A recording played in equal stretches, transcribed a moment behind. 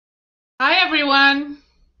Hi, everyone.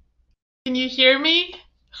 Can you hear me?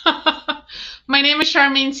 My name is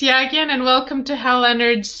Charmaine Siagian, and welcome to Hal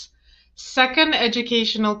Leonard's second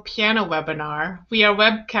educational piano webinar. We are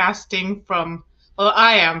webcasting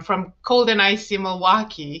I am from cold and icy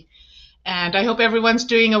Milwaukee, and I hope everyone's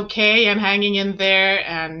doing okay and hanging in there,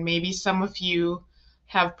 and maybe some of you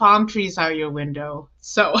have palm trees out your window.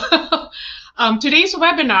 So today's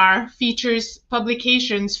webinar features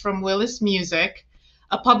publications from Willis Music,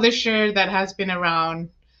 a publisher that has been around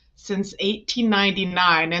since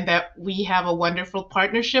 1899 and that we have a wonderful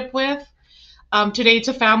partnership with. Today it's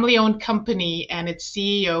a family-owned company and its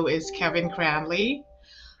CEO is Kevin Cranley.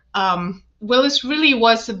 Willis really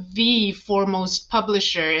was the foremost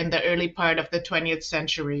publisher in the early part of the 20th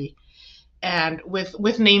century, and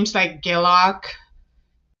with names like Gillock,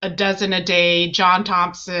 A Dozen a Day, John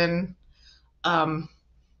Thompson,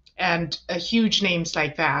 and huge names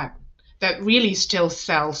like that really still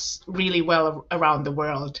sells really well around the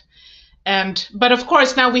world. But of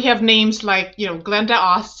course now we have names like Glenda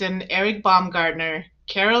Austin, Eric Baumgartner,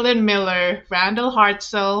 Carolyn Miller, Randall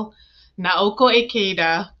Hartsell, Naoko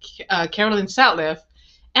Ikeda, Carolyn Sutliff,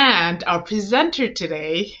 and our presenter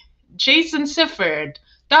today, Jason Sifford,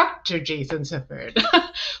 Dr. Jason Sifford,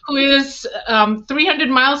 who is 300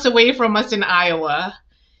 miles away from us in Iowa.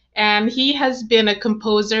 And he has been a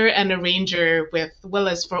composer and arranger with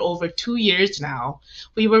Willis for over 2 years now.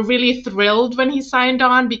 We were really thrilled when he signed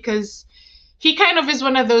on because he kind of is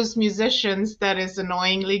one of those musicians that is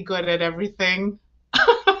annoyingly good at everything.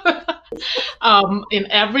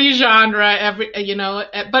 In every genre,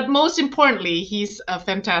 but most importantly, he's a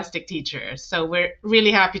fantastic teacher. So we're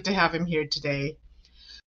really happy to have him here today.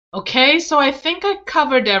 Okay, so I think I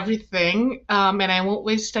covered everything, and I won't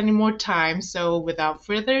waste any more time. So without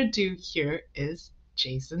further ado, here is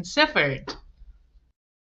Jason Sifford.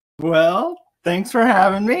 Well, thanks for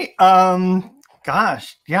having me.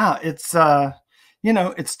 Gosh, yeah, it's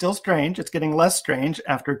it's still strange. It's getting less strange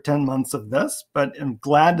after 10 months of this, but I'm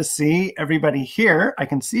glad to see everybody here. I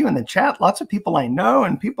can see you in the chat, lots of people I know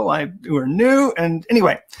and people who are new. And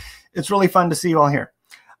anyway, it's really fun to see you all here.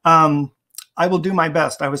 I will do my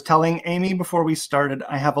best. I was telling Amy before we started,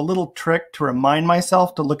 I have a little trick to remind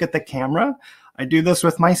myself to look at the camera. I do this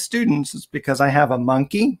with my students. It's because I have a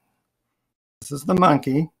monkey. This is the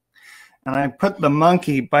monkey. And I put the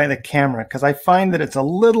monkey by the camera because I find that it's a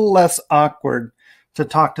little less awkward to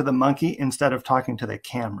talk to the monkey instead of talking to the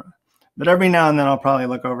camera. But every now and then I'll probably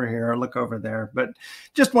look over here or look over there. But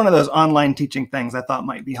just one of those online teaching things I thought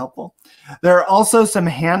might be helpful. There are also some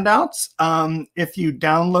handouts. If you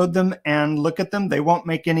download them and look at them, they won't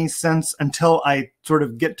make any sense until I sort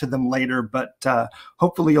of get to them later. But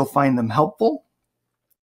hopefully you'll find them helpful.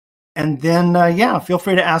 And then, yeah, feel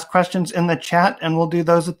free to ask questions in the chat and we'll do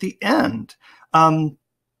those at the end. I'm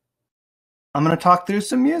going to talk through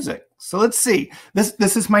some music. So let's see.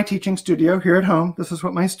 This is my teaching studio here at home. This is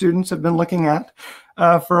what my students have been looking at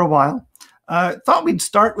for a while. Thought we'd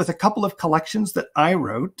start with a couple of collections that I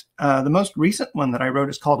wrote. The most recent one that I wrote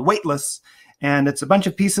is called Weightless, and it's a bunch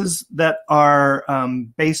of pieces that are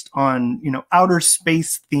based on outer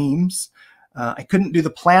space themes. I couldn't do the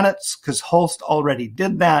planets because Holst already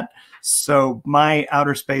did that, so my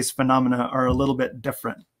outer space phenomena are a little bit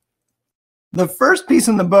different. The first piece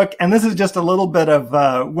in the book, and this is just a little bit of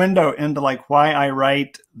a window into like why I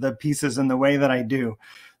write the pieces in the way that I do.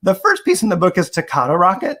 The first piece in the book is Toccata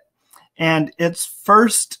Rocket, and it's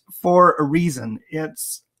first for a reason.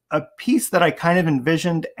 It's a piece that I kind of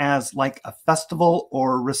envisioned as like a festival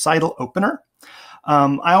or recital opener.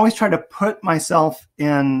 I always try to put myself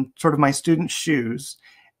in sort of my students' shoes.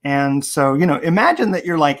 And so, imagine that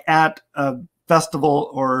you're like at a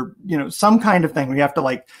festival or, some kind of thing where you have to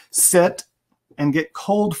like sit and get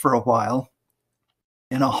cold for a while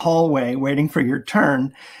in a hallway waiting for your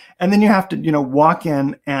turn. And then you have to, walk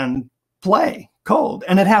in and play cold.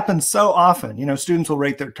 And it happens so often, students will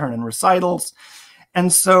wait their turn in recitals.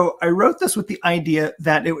 And so I wrote this with the idea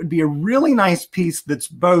that it would be a really nice piece that's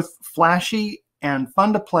both flashy and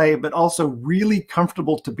fun to play, but also really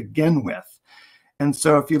comfortable to begin with. And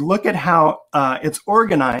so if you look at how it's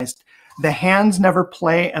organized, the hands never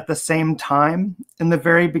play at the same time in the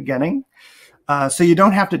very beginning. So you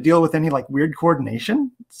don't have to deal with any like weird coordination.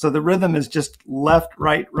 So the rhythm is just left,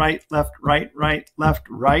 right, right, left, right, right, left,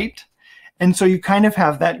 right. And so you kind of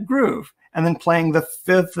have that groove. And then playing the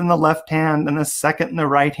fifth in the left hand and the second in the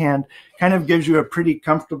right hand kind of gives you a pretty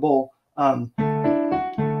comfortable,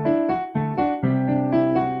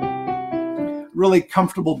 really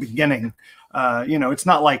comfortable beginning. It's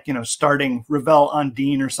not like, starting Ravel on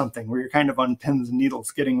Dean or something where you're kind of on pins and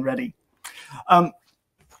needles getting ready.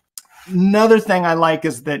 Another thing I like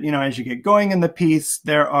is that, as you get going in the piece,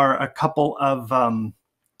 there are a couple of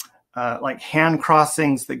like hand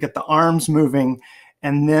crossings that get the arms moving.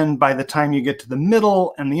 And then by the time you get to the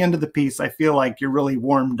middle and the end of the piece, I feel like you're really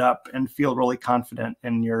warmed up and feel really confident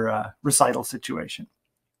in your recital situation.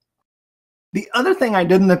 The other thing I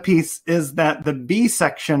did in the piece is that the B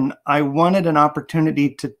section, I wanted an opportunity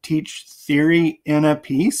to teach theory in a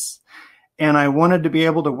piece. And I wanted to be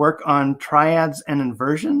able to work on triads and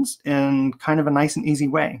inversions in kind of a nice and easy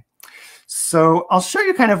way. So I'll show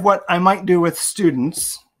you kind of what I might do with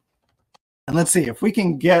students. And let's see if we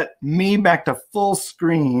can get me back to full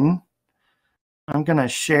screen. I'm going to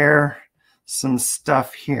share some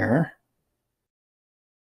stuff here.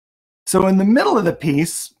 So in the middle of the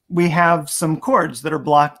piece, we have some chords that are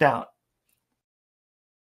blocked out.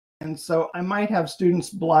 And so I might have students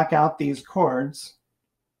block out these chords.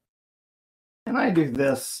 And I do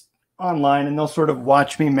this online, and they'll sort of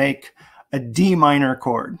watch me make a D minor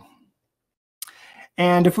chord.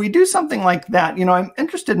 And if we do something like that, I'm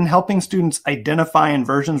interested in helping students identify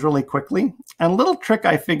inversions really quickly. And a little trick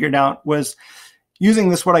I figured out was using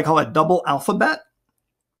this, what I call a double alphabet.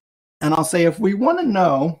 And I'll say, if we want to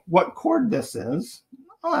know what chord this is,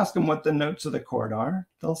 I'll ask them what the notes of the chord are.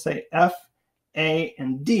 They'll say F, A,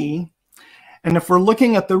 and D. And if we're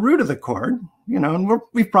looking at the root of the chord, and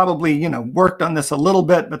we've probably, worked on this a little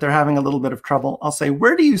bit, but they're having a little bit of trouble, I'll say,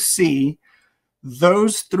 where do you see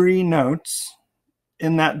those three notes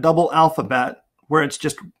in that double alphabet where it's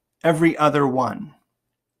just every other one?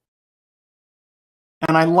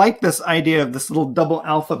 And I like this idea of this little double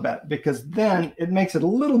alphabet because then it makes it a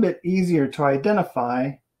little bit easier to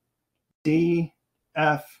identify D,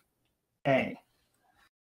 F, A.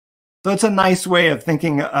 So it's a nice way of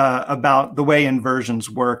thinking about the way inversions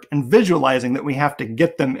work and visualizing that we have to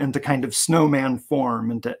get them into kind of snowman form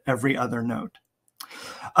into every other note.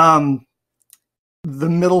 The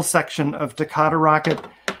middle section of Toccata Rocket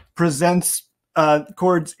presents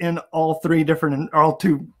chords in three different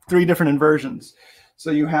inversions. So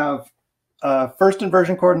you have first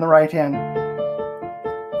inversion chord in the right hand,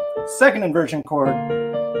 second inversion chord,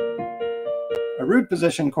 a root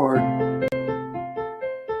position chord,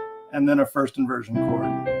 and then a first inversion chord.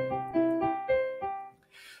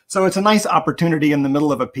 So it's a nice opportunity in the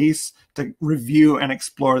middle of a piece to review and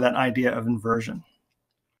explore that idea of inversion.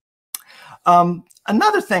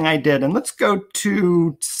 Another thing I did, and let's go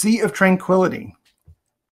to Sea of Tranquility,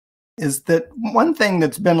 is that one thing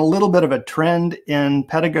that's been a little bit of a trend in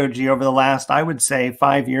pedagogy over the last, I would say,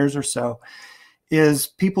 5 years or so, is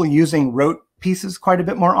people using rote pieces quite a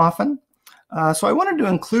bit more often. So I wanted to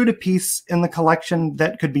include a piece in the collection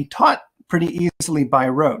that could be taught pretty easily by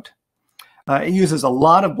rote. It uses a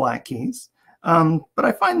lot of black keys, but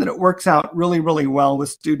I find that it works out really, really well with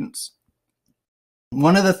students.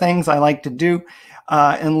 One of the things I like to do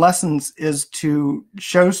in lessons is to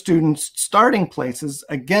show students starting places,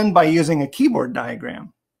 again, by using a keyboard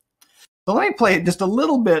diagram. So let me play it just a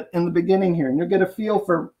little bit in the beginning here, and you'll get a feel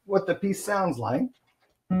for what the piece sounds like.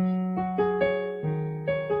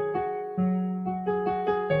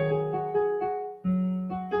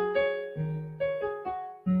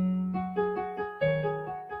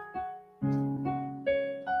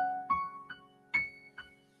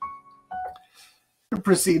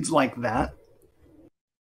 Proceeds like that.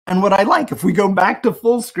 And what I like, if we go back to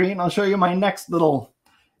full screen, I'll show you my next little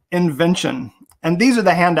invention. And these are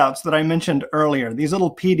the handouts that I mentioned earlier. These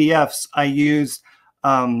little PDFs I use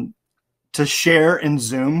to share in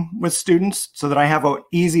Zoom with students so that I have an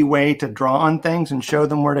easy way to draw on things and show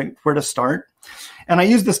them where to start. And I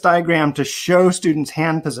use this diagram to show students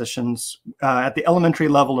hand positions at the elementary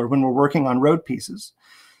level or when we're working on rote pieces.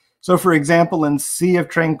 So for example, in Sea of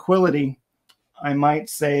Tranquility, I might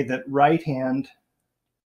say that right hand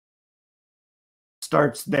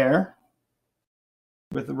starts there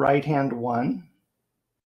with right hand 1.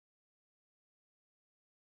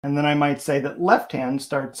 And then I might say that left hand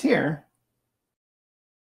starts here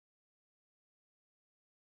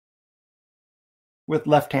with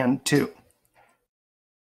left hand 2.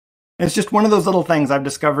 It's just one of those little things I've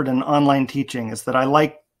discovered in online teaching, is that I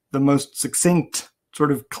like the most succinct,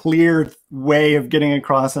 sort of clear way of getting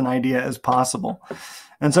across an idea as possible.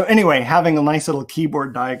 And so anyway, having a nice little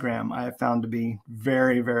keyboard diagram I have found to be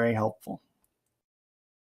very, very helpful.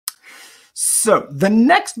 So the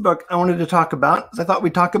next book I wanted to talk about is I thought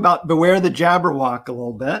we'd talk about Beware the Jabberwock a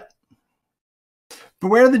little bit.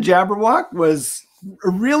 Beware the Jabberwock was a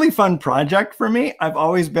really fun project for me. I've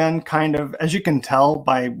always been kind of, as you can tell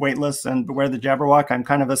by Weightless and Beware the Jabberwock, I'm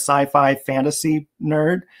kind of a sci-fi fantasy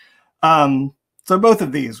nerd. So both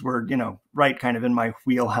of these were, right kind of in my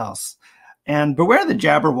wheelhouse. And Beware the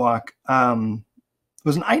Jabberwock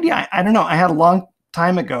was an idea, I don't know, I had a long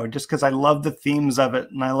time ago just because I love the themes of it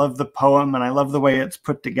and I love the poem and I love the way it's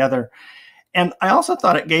put together. And I also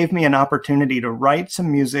thought it gave me an opportunity to write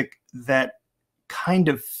some music that kind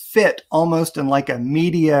of fit almost in like a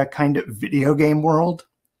media kind of video game world.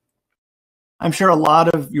 I'm sure a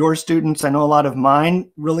lot of your students, I know a lot of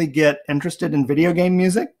mine, really get interested in video game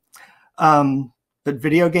music. But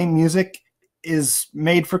video game music is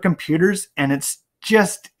made for computers, and it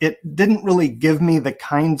didn't really give me the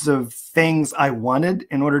kinds of things I wanted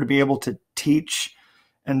in order to be able to teach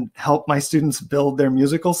and help my students build their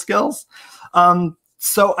musical skills.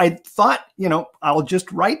 So I thought, I'll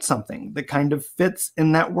just write something that kind of fits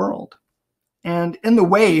in that world. And In the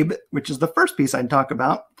Wabe, which is the first piece I'd talk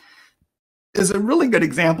about, is a really good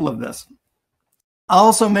example of this. I'll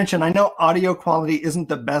also mention, I know audio quality isn't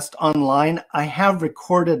the best online. I have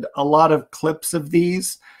recorded a lot of clips of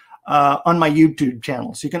these on my YouTube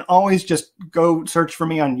channel. So you can always just go search for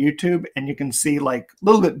me on YouTube and you can see like a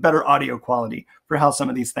little bit better audio quality for how some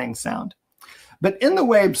of these things sound. But In the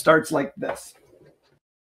Wabe starts like this.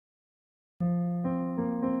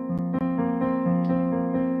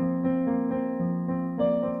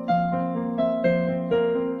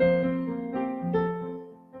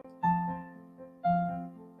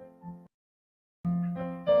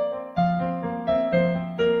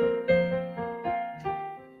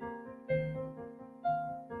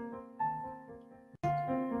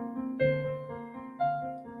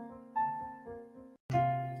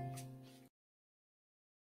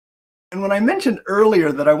 And when I mentioned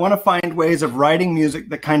earlier that I want to find ways of writing music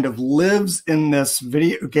that kind of lives in this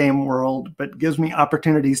video game world, but gives me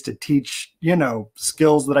opportunities to teach,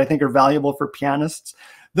 skills that I think are valuable for pianists,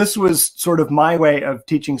 this was sort of my way of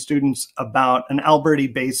teaching students about an Alberti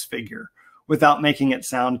bass figure without making it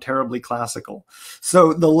sound terribly classical.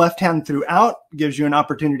 So the left hand throughout gives you an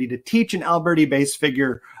opportunity to teach an Alberti bass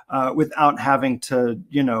figure without having to,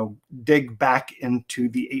 dig back into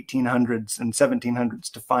the 1800s and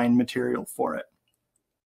 1700s to find material for it.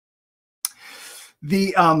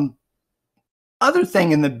 The other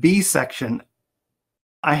thing in the B section,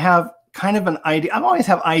 I have kind of an idea. I always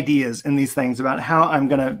have ideas in these things about how I'm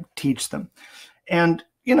going to teach them. And,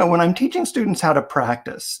 when I'm teaching students how to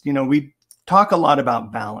practice, we talk a lot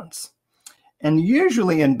about balance. And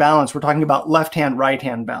usually in balance, we're talking about left hand, right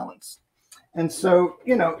hand balance. And so,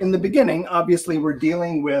 in the beginning, obviously, we're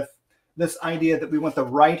dealing with this idea that we want the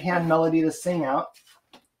right hand melody to sing out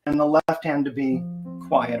and the left hand to be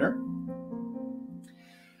quieter.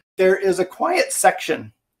 There is a quiet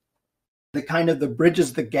section that kind of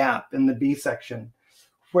bridges the gap in the B section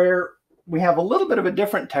where we have a little bit of a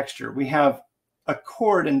different texture. We have a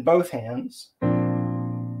chord in both hands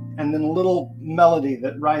and then a little melody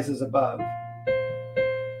that rises above.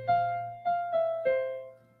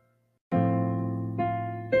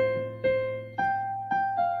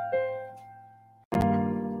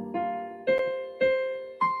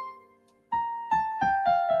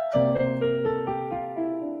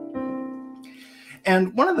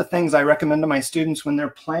 And one of the things I recommend to my students when they're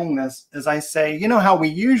playing this is I say, how we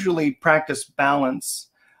usually practice balance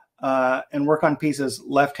and work on pieces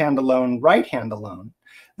left hand alone, right hand alone.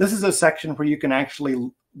 This is a section where you can actually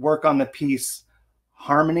work on the piece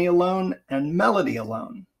harmony alone and melody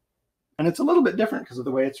alone. And it's a little bit different because of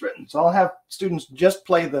the way it's written. So I'll have students just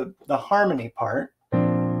play the harmony part.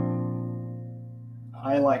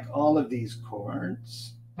 I like all of these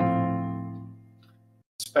chords,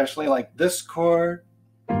 especially like this chord.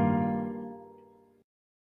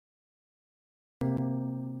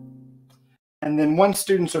 And then once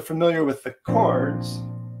students are familiar with the chords,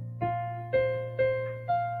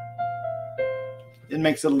 it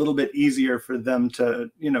makes it a little bit easier for them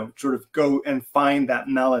to, sort of go and find that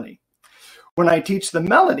melody. When I teach the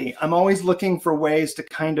melody, I'm always looking for ways to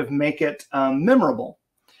kind of make it memorable.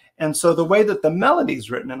 And so the way that the melody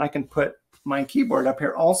is written, and I can put my keyboard up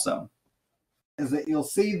here also, is that you'll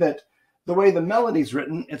see that the way the melody is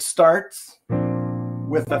written, it starts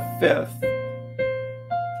with a fifth.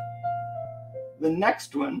 The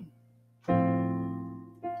next one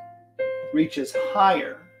reaches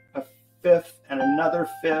higher, a fifth and another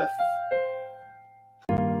fifth,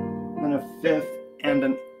 then a fifth and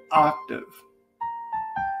an octave.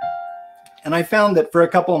 And I found that for a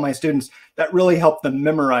couple of my students, that really helped them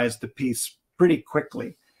memorize the piece pretty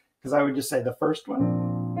quickly, because I would just say the first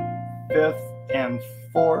one, fifth and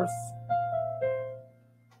fourth,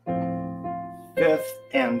 fifth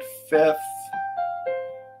and fifth,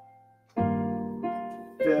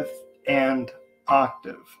 fifth and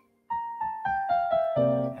octave,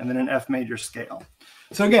 and then an F major scale.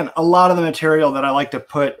 So again, a lot of the material that I like to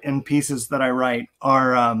put in pieces that I write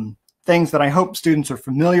are things that I hope students are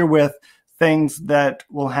familiar with, things that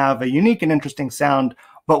will have a unique and interesting sound,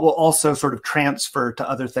 but will also sort of transfer to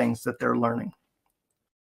other things that they're learning.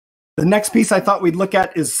 The next piece I thought we'd look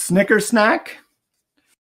at is Snicker Snack.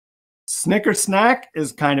 Snicker Snack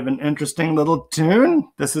is kind of an interesting little tune.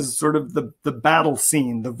 This is sort of the battle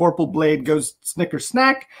scene. The Vorpal blade goes Snicker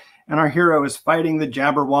Snack, and our hero is fighting the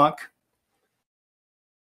Jabberwock.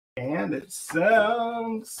 And it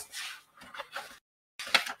sounds...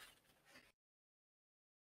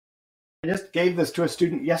 I just gave this to a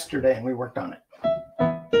student yesterday and we worked on it.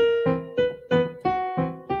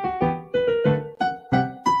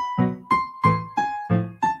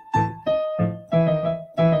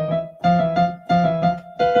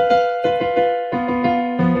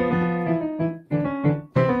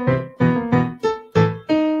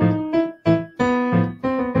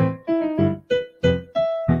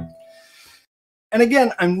 And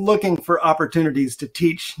again, I'm looking for opportunities to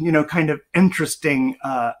teach, kind of interesting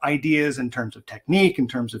ideas in terms of technique, in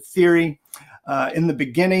terms of theory. In the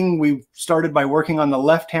beginning, we started by working on the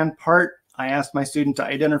left-hand part. I asked my student to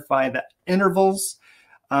identify the intervals.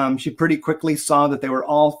 She pretty quickly saw that they were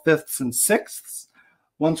all fifths and sixths.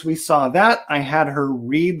 Once we saw that, I had her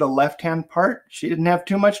read the left-hand part. She didn't have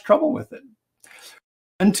too much trouble with it.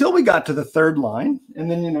 Until we got to the third line,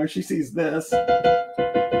 and then, she sees this.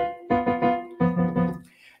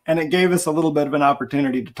 And it gave us a little bit of an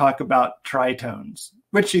opportunity to talk about tritones,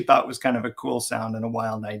 which she thought was kind of a cool sound and a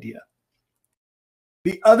wild idea.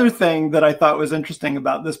 The other thing that I thought was interesting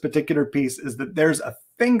about this particular piece is that there's a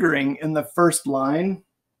fingering in the first line,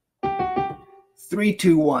 3,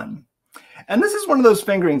 2, 1. And this is one of those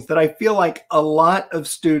fingerings that I feel like a lot of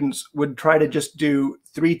students would try to just do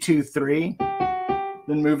 3, 2, 3,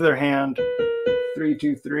 then move their hand, 3,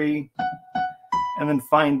 2, 3, and then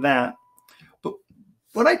find that.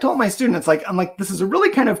 What I told my students, I'm like, this is a really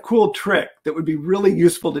kind of cool trick that would be really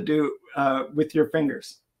useful to do with your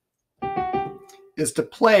fingers, is to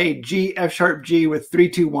play G, F sharp, G with 3,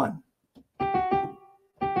 2, 1.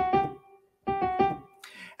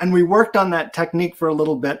 And we worked on that technique for a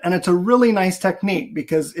little bit, and it's a really nice technique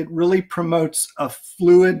because it really promotes a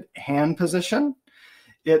fluid hand position.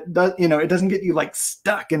 It does, it doesn't get you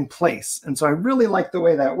stuck in place. And so I really like the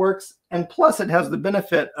way that works. And plus it has the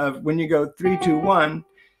benefit of when you go 3, 2, 1,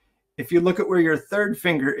 if you look at where your third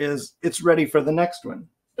finger is, it's ready for the next one,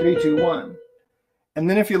 3, 2, 1. And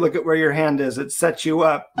then if you look at where your hand is, it sets you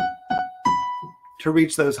up to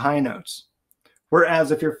reach those high notes.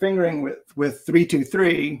 Whereas if you're fingering with 3, 2,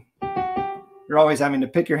 3, you're always having to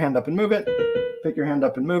pick your hand up and move it, pick your hand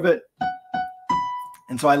up and move it.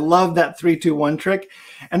 And so I love that 3, 2, 1 trick.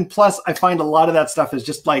 And plus I find a lot of that stuff is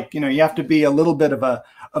just you have to be a little bit of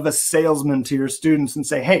a salesman to your students and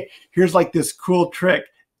say, hey, here's this cool trick.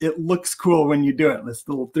 It looks cool when you do it. This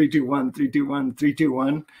little 3, 2, 1, 3, 2, 1, 3, 2,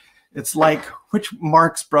 1. It's like, which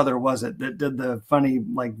Mark's brother was it that did the funny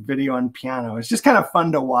video on piano? It's just kind of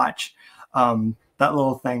fun to watch that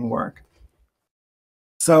little thing work.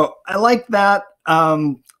 So I like that.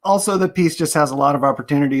 Also, the piece just has a lot of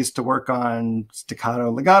opportunities to work on staccato,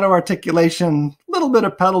 legato articulation, a little bit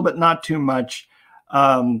of pedal, but not too much.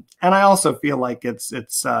 And I also feel like it's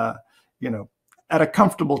at a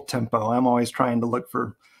comfortable tempo. I'm always trying to look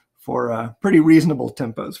for pretty reasonable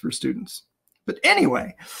tempos for students. But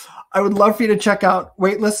anyway, I would love for you to check out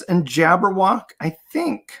Weightless and Jabberwock. I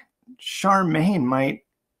think Charmaine might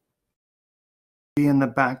be in the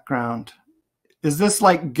background. Is this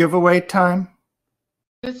giveaway time?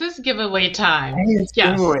 This is giveaway time. Hey, it's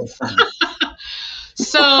yes. Giveaway time.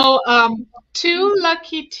 So 2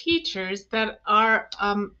 lucky teachers that are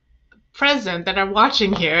present, that are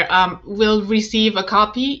watching here, will receive a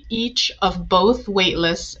copy each of both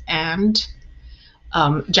Weightless and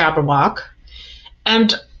Jabberwock.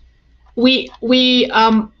 And we've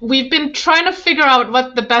been trying to figure out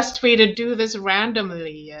what the best way to do this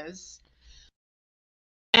randomly is.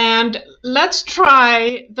 And let's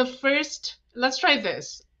try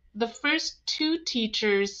this. The first 2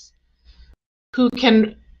 teachers who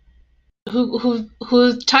type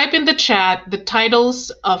in the chat the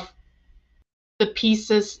titles of the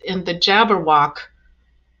pieces in the Jabberwock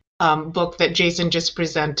book that Jason just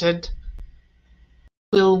presented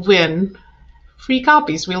will win free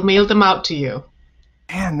copies. We'll mail them out to you.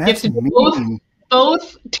 Man, that's amazing.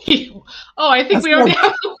 Both teams. Oh, I think we already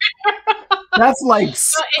have. That's like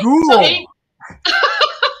school.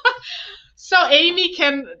 So Amy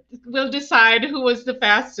will decide who was the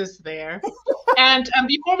fastest there. And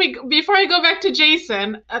before I go back to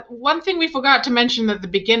Jason, one thing we forgot to mention at the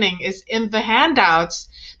beginning is in the handouts,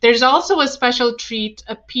 there's also a special treat,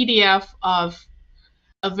 a PDF of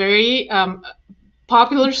a very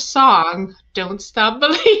popular song, Don't Stop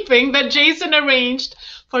Believing, that Jason arranged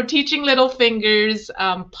for Teaching Little Fingers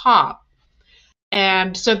Pop.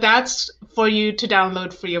 And so that's for you to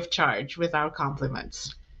download free of charge with our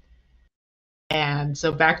compliments. And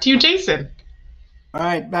so back to you, Jason. All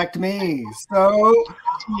right, back to me. So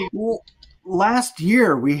last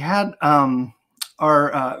year we had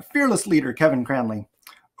our fearless leader, Kevin Cranley,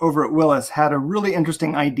 over at Willis, had a really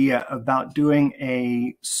interesting idea about doing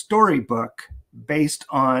a storybook based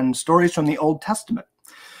on stories from the Old Testament.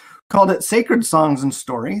 Called it Sacred Songs and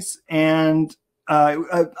Stories. And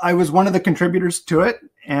I was one of the contributors to it.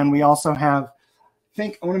 And we also have,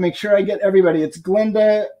 I want to make sure I get everybody. It's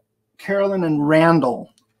Glenda, Carolyn, and Randall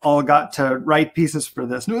all got to write pieces for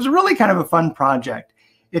this. And it was really kind of a fun project.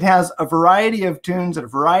 It has a variety of tunes at a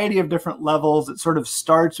variety of different levels. It sort of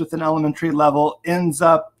starts with an elementary level, ends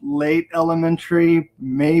up late elementary,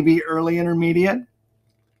 maybe early intermediate.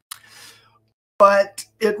 But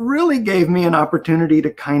it really gave me an opportunity to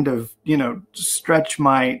kind of, stretch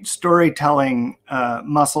my storytelling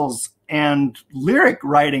muscles and lyric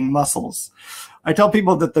writing muscles. I tell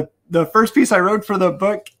people that the first piece I wrote for the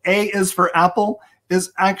book, A is for Apple,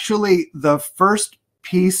 is actually the first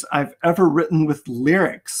piece I've ever written with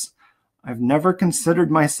lyrics. I've never considered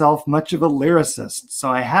myself much of a lyricist, so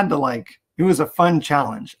I had to it was a fun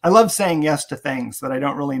challenge. I love saying yes to things that I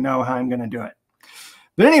don't really know how I'm going to do it.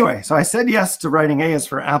 But anyway, so I said yes to writing A is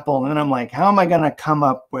for Apple, and then I'm like, how am I going to come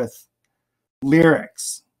up with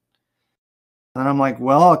lyrics? And I'm like,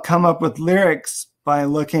 well, I'll come up with lyrics by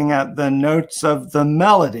looking at the notes of the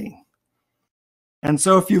melody. And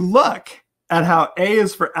so if you look at how A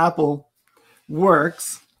is for Apple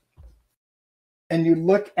works, and you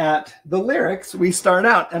look at the lyrics, we start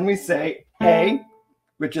out and we say A,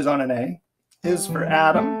 which is on an A, is for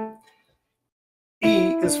Adam.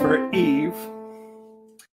 E is for Eve.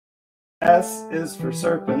 S is for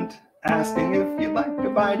serpent, asking if you'd like a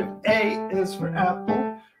bite of. A is for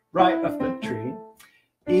apple, right off the tree.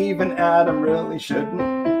 Eve and Adam really should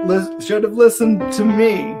have listened to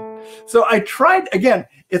me. So I tried, again,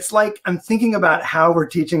 it's like I'm thinking about how we're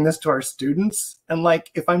teaching this to our students. And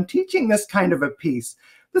if I'm teaching this kind of a piece,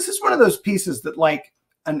 this is one of those pieces that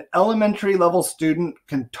an elementary level student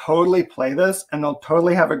can totally play this and they'll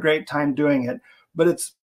totally have a great time doing it. But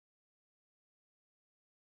it's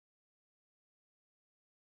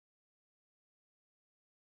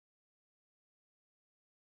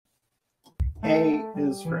A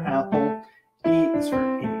is for apple, E is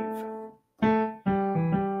for Eve.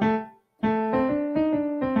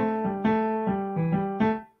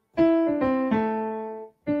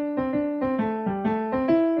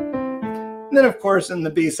 And then, of course, in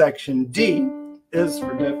the B section, D is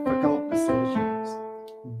for difficult decisions.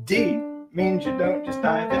 D means you don't just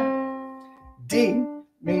dive in. D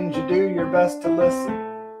means you do your best to listen.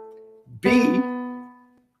 B,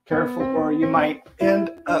 careful or you might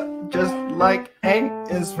end up just like A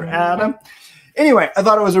is for Adam. Anyway, I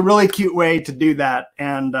thought it was a really cute way to do that.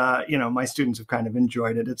 And, my students have kind of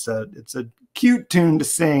enjoyed it. It's a cute tune to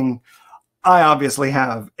sing. I obviously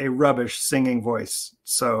have a rubbish singing voice,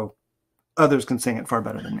 so others can sing it far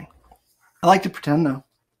better than me. I like to pretend, though.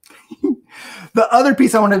 The other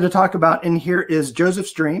piece I wanted to talk about in here is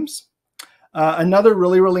Joseph's Dreams. Another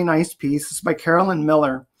really, really nice piece. It's by Carolyn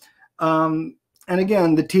Miller. And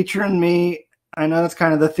again, the teacher in me, I know that's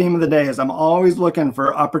kind of the theme of the day, is I'm always looking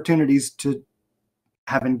for opportunities to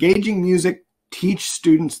have engaging music, teach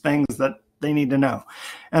students things that they need to know.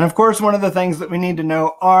 And of course, one of the things that we need to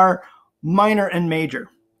know are minor and major.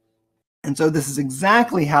 And so this is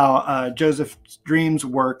exactly how Joseph's Dreams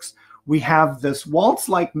works. We have this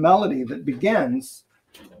waltz-like melody that begins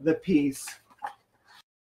the piece.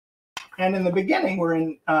 And in the beginning, we're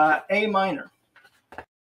in A minor.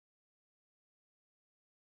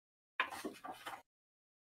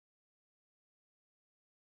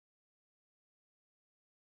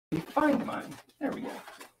 Find mine. There we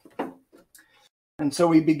go. And so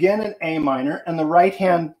we begin in A minor, and the right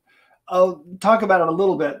hand, I'll talk about it a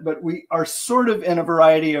little bit, but we are sort of in a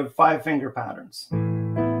variety of 5-finger patterns.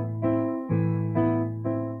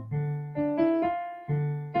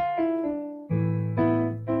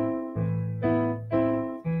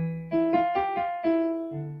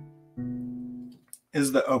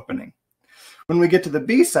 Is the opening. When we get to the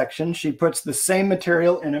B section, she puts the same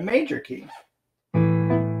material in a major key.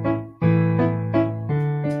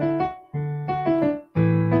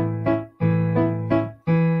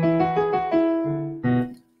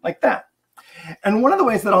 And one of the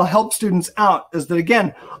ways that I'll help students out is that,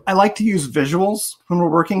 again, I like to use visuals when we're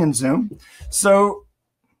working in Zoom. So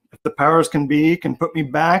if the powers can be, you can put me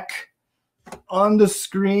back on the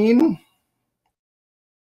screen.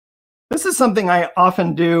 This is something I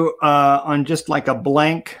often do on just like a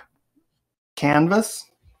blank canvas,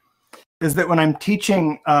 is that when I'm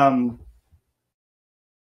teaching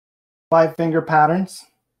 5-finger patterns,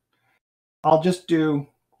 I'll just do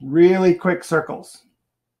really quick circles.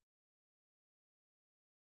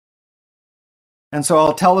 And so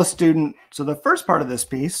I'll tell a student, so the first part of this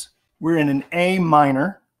piece, we're in an A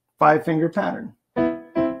minor 5-finger pattern.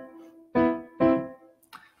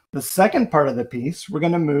 The second part of the piece, we're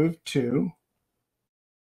going to move to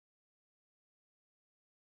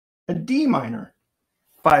a D minor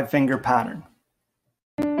 5-finger pattern.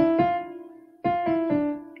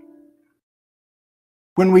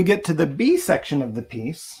 When we get to the B section of the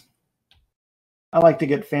piece, I like to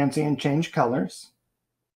get fancy and change colors.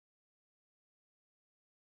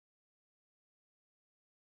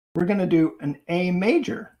 We're going to do an A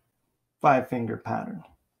major 5-finger pattern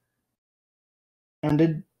and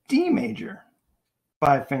a D major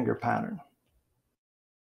 5-finger pattern.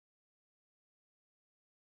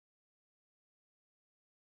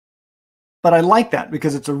 But I like that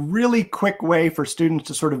because it's a really quick way for students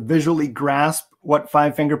to sort of visually grasp what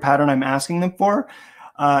 5-finger pattern I'm asking them for,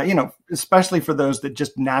 you know, especially for those that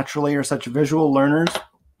just naturally are such visual learners.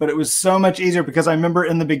 But it was so much easier because I remember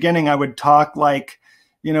in the beginning I would talk like,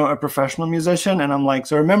 you know, a professional musician, and I'm like,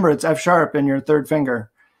 so remember it's F sharp in your third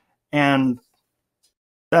finger. And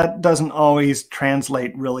that doesn't always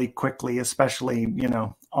translate really quickly, especially, you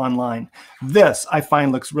know, online. This I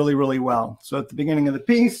find looks really, really well. So at the beginning of the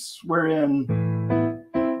piece, we're in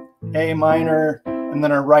A minor, and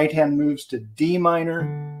then our right hand moves to D minor,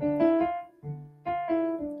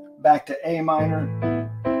 back to A minor,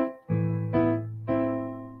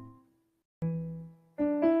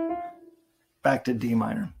 back to D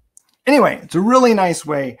minor. Anyway, it's a really nice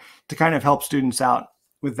way to kind of help students out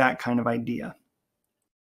with that kind of idea.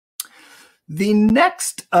 The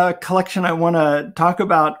next collection I want to talk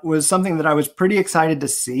about was something that I was pretty excited to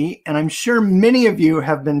see, and I'm sure many of you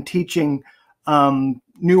have been teaching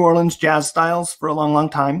New Orleans jazz styles for a long, long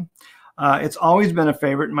time. It's always been a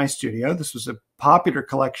favorite in my studio. This was a popular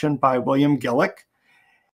collection by William Gillock,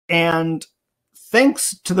 and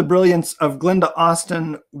thanks to the brilliance of Glenda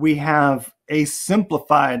Austin, we have a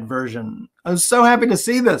simplified version. I was so happy to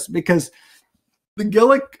see this because the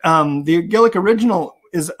Gillock original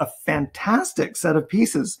is a fantastic set of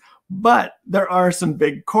pieces, but there are some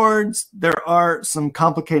big chords, there are some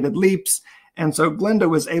complicated leaps, and so Glenda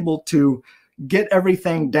was able to get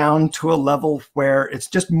everything down to a level where it's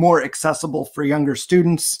just more accessible for younger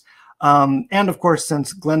students. And of course,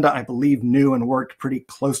 since Glenda, I believe, knew and worked pretty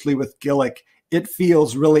closely with Gillock, it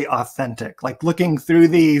feels really authentic. Like looking through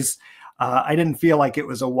these, I didn't feel like it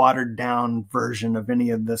was a watered down version of any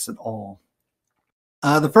of this at all.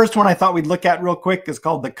 The first one I thought we'd look at real quick is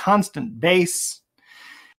called the Constant Bass.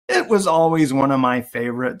 It was always one of my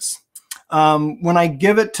favorites. When I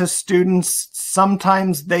give it to students,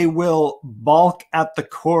 sometimes they will balk at the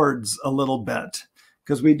chords a little bit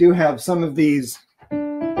because we do have some of these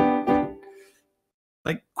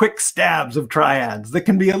like quick stabs of triads that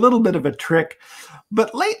can be a little bit of a trick.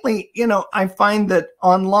 But lately, you know, I find that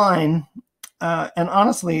online, and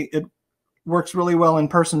honestly, it works really well in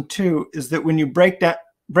person too, is that when you break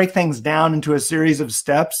things down into a series of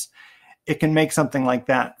steps, it can make something like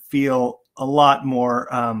that feel a lot more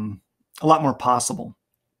possible.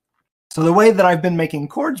 So the way that I've been making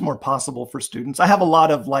chords more possible for students, I have a lot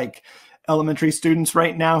of like elementary students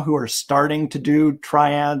right now who are starting to do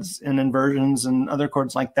triads and inversions and other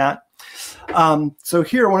chords like that. So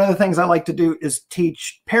here, one of the things I like to do is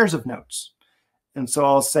teach pairs of notes. And so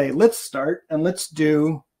I'll say, let's start and let's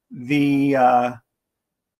do the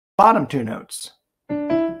bottom two notes.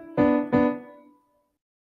 And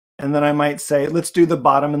then I might say, let's do the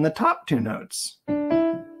bottom and the top two notes.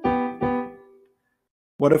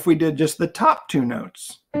 What if we did just the top two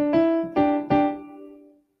notes?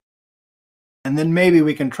 And then maybe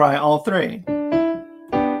we can try all three.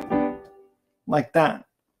 Like that.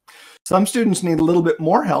 Some students need a little bit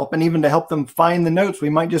more help, and even to help them find the notes, we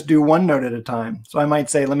might just do one note at a time. So I might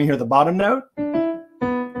say, let me hear the bottom note.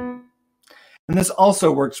 And this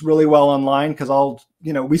also works really well online because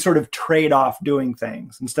we sort of trade off doing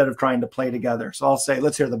things instead of trying to play together. So I'll say,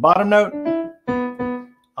 let's hear the bottom note.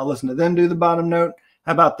 I'll listen to them do the bottom note.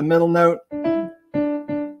 How about the middle note?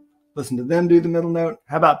 Listen to them do the middle note.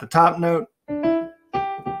 How about the top note?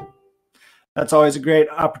 That's always a great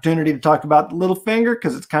opportunity to talk about the little finger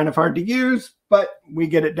because it's kind of hard to use, but we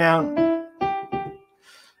get it down.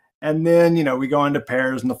 And then, you know, we go into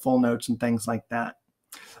pairs and the full notes and things like that.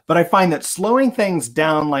 But I find that slowing things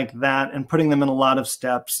down like that and putting them in a lot of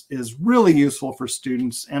steps is really useful for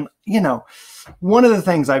students. And, you know, one of the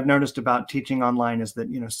things I've noticed about teaching online is that,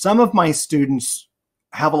 you know, some of my students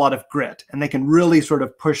have a lot of grit and they can really sort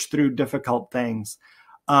of push through difficult things.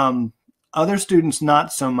 Other students,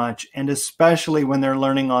 not so much. And especially when they're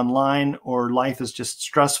learning online or life is just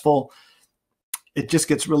stressful, it just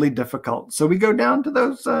gets really difficult. So we go down to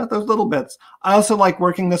those little bits. I also like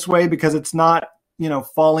working this way because it's not, you know,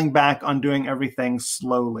 falling back on doing everything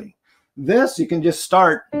slowly. This, you can just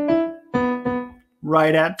start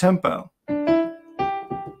right at tempo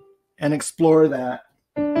and explore that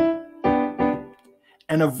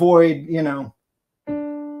and avoid, you know,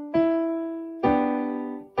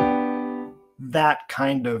 that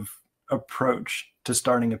kind of approach to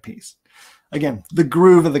starting a piece. Again, the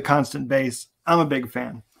groove of the constant bass, I'm a big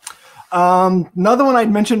fan. Another one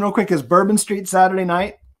I'd mention real quick is Bourbon Street Saturday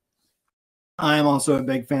Night. I am also a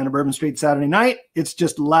big fan of Bourbon Street Saturday Night. It's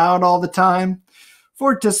just loud all the time.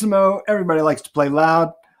 Fortissimo, everybody likes to play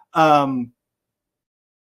loud. One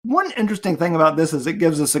interesting thing about this is it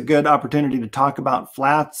gives us a good opportunity to talk about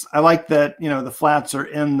flats. I like that, you know, the flats are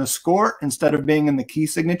in the score instead of being in the key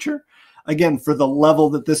signature. Again, for the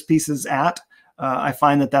level that this piece is at, I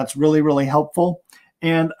find that that's really, really helpful.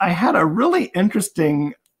 And I had a really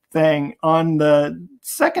interesting thing on the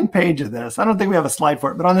second page of this. I don't think we have a slide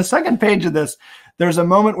for it, but on the second page of this, there's a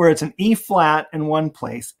moment where it's an E flat in one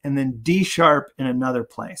place and then D sharp in another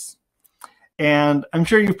place. And I'm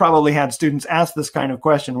sure you've probably had students ask this kind of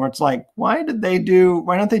question where it's like, why don't they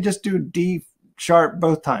just do D sharp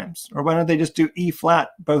both times? Or why don't they just do E flat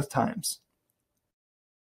both times?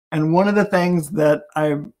 And one of the things that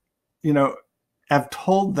I, you know, have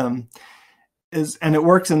told them is, and it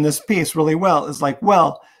works in this piece really well, is like,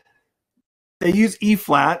 well, they use E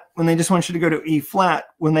flat when they just want you to go to E flat.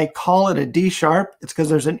 When they call it a D sharp, it's because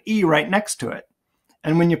there's an E right next to it.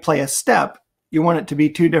 And when you play a step, you want it to be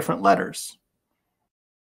two different letters.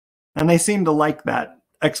 And they seem to like that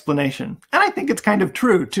explanation. And I think it's kind of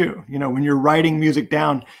true too. You know, when you're writing music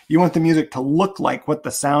down, you want the music to look like what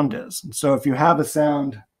the sound is. And so if you have a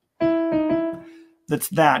sound that's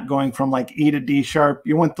that going from like E to D sharp,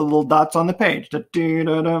 you want the little dots on the page to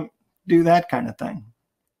do that kind of thing.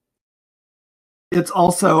 It's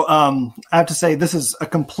also, I have to say, this is a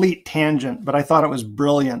complete tangent, but I thought it was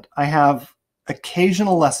brilliant. I have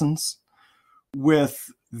occasional lessons with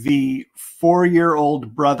the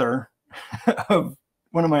 4-year-old brother of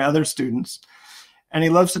one of my other students, and he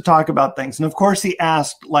loves to talk about things. And of course, he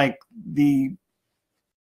asked, like, one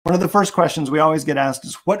of the first questions we always get asked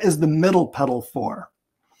is, what is the middle pedal for?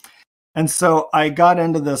 And so I got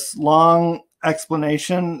into this long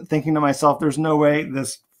explanation, thinking to myself, there's no way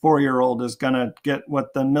this 4-year-old is going to get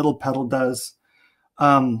what the middle pedal does.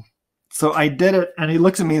 So I did it, and he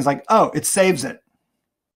looks at me, he's like, oh, it saves it.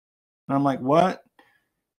 And I'm like, what?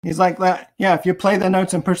 He's like, yeah, if you play the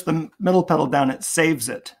notes and push the middle pedal down, it saves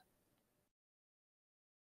it.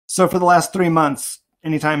 So for the last 3 months,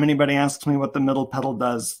 anytime anybody asks me what the middle pedal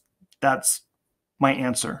does, that's my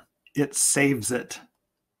answer. It saves it.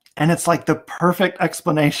 And it's like the perfect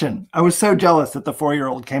explanation. I was so jealous that the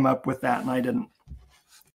 4-year-old came up with that and I didn't.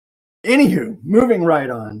 Anywho, moving right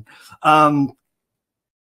on.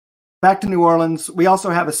 Back to New Orleans, we also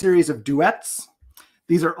have a series of duets.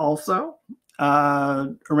 These are also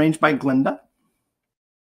arranged by Glinda.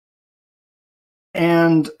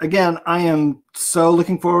 And again, I am so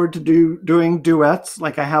looking forward to doing duets.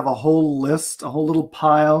 Like I have a whole list, a whole little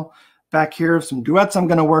pile back here of some duets I'm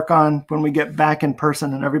going to work on when we get back in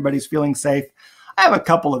person and everybody's feeling safe. I have a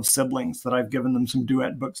couple of siblings that I've given them some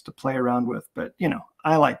duet books to play around with, but you know,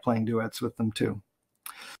 I like playing duets with them too.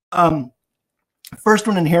 First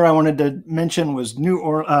one in here I wanted to mention was New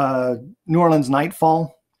Orleans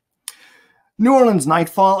Nightfall. New Orleans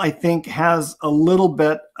Nightfall, I think, has a little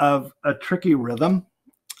bit of a tricky rhythm.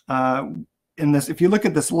 In this, if you look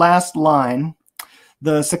at this last line,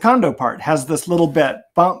 the secondo part has this little bit,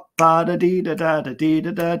 bump ba da dee da da da dee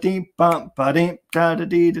da da dee, bump ba dee da da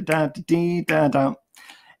dee da da dee da da.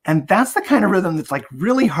 And that's the kind of rhythm that's like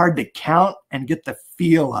really hard to count and get the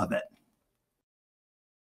feel of it.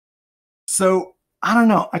 So I don't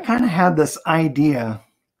know, I kind of had this idea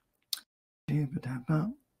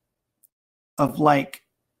of like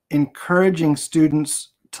encouraging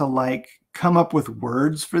students to like come up with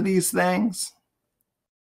words for these things.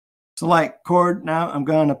 So like chord, now I'm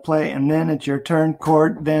going to play, and then it's your turn,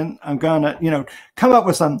 chord, then I'm going to, you know, come up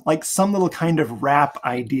with some little kind of rap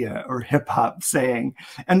idea or hip hop saying.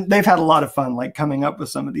 And they've had a lot of fun like coming up with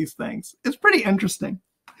some of these things. It's pretty interesting.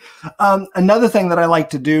 Another thing that I like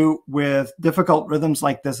to do with difficult rhythms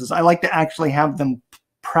like this is I like to actually have them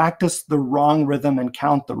practice the wrong rhythm and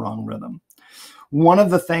count the wrong rhythm. One of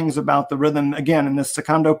the things about the rhythm, again, in the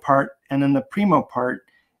secondo part and in the primo part,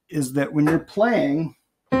 is that when you're playing,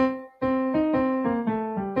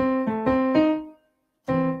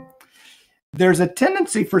 there's a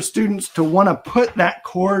tendency for students to want to put that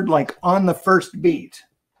chord like on the first beat.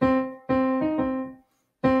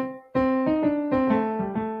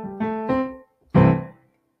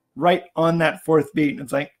 Right on that fourth beat.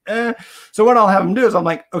 It's like, So what I'll have them do is I'm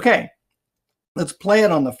like, okay, let's play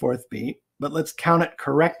it on the fourth beat, but let's count it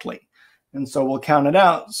correctly. And so we'll count it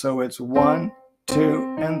out. So it's 1,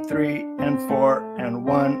 2, and 3, and 4, and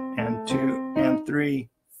 1, and 2, and 3,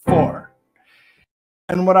 4.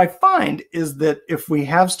 And what I find is that if we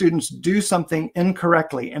have students do something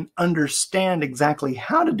incorrectly and understand exactly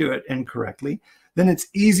how to do it incorrectly, then it's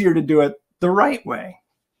easier to do it the right way.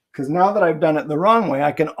 Because now that I've done it the wrong way,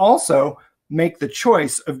 I can also make the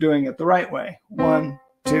choice of doing it the right way. 1,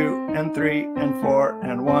 2, and 3, and 4,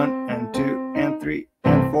 and 1, and 2, and 3,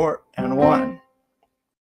 and 4, and 1.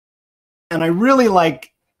 And I really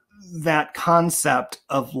like that concept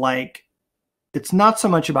of like, it's not so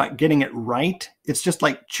much about getting it right. It's just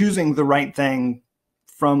like choosing the right thing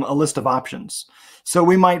from a list of options. So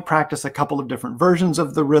we might practice a couple of different versions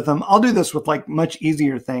of the rhythm. I'll do this with like much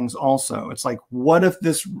easier things also. It's like, what if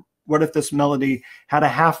this melody had a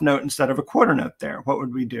half note instead of a quarter note there? What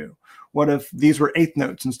would we do? What if these were eighth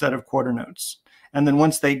notes instead of quarter notes? And then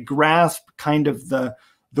once they grasp kind of the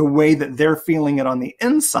way that they're feeling it on the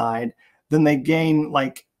inside, then they gain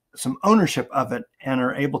like some ownership of it and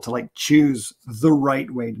are able to like choose the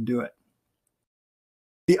right way to do it.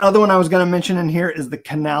 The other one I was going to mention in here is the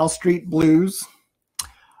Canal Street Blues.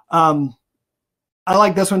 I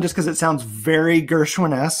like this one just because it sounds very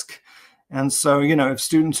Gershwin-esque. And so, you know, if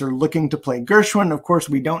students are looking to play Gershwin, of course,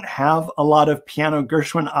 we don't have a lot of piano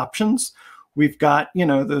Gershwin options. We've got, you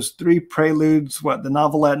know, those 3 preludes, the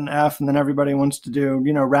novelette in F, and then everybody wants to do,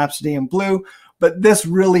 you know, Rhapsody in Blue. But this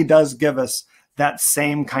really does give us that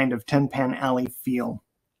same kind of Tin Pan Alley feel.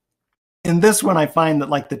 In this one, I find that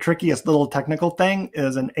like the trickiest little technical thing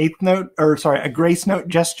is a grace note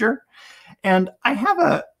gesture. And I have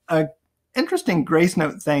a interesting grace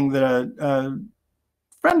note thing that a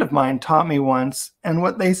friend of mine taught me once. And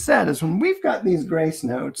what they said is when we've got these grace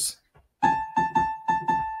notes,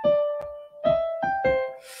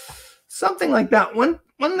 something like that. One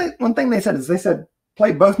thing they said is they said,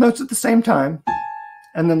 play both notes at the same time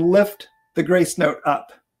and then lift the grace note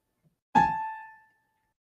up.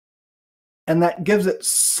 And that gives it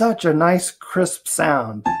such a nice crisp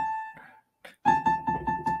sound.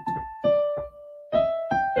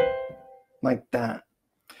 Like that.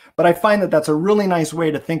 But I find that that's a really nice way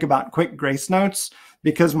to think about quick grace notes,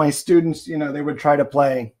 because my students, you know, they would try to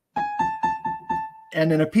play.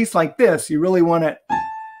 And in a piece like this, you really want it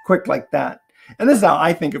quick like that. And this is how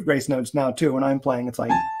I think of grace notes now too. When I'm playing, it's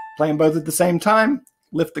like playing both at the same time,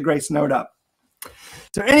 lift the grace note up.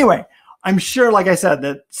 So anyway, I'm sure, like I said,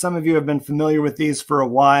 that some of you have been familiar with these for a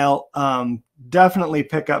while. Definitely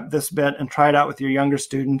pick up this bit and try it out with your younger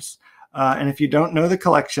students. And if you don't know the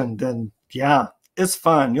collection, then yeah, it's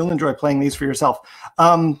fun. You'll enjoy playing these for yourself.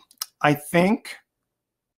 I think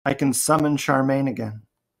I can summon Charmaine again.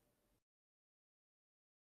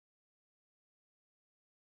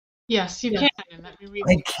 Yes, you can. Let me read.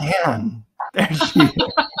 I can. There she is.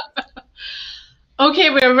 Okay,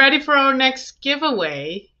 we're ready for our next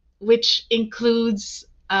giveaway, which includes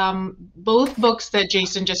both books that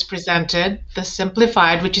Jason just presented, the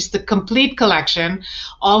Simplified, which is the complete collection,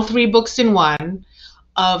 all 3 books in one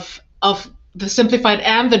of the Simplified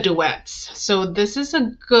and the Duets. So this is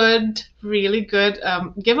a good, really good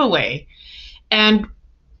giveaway. And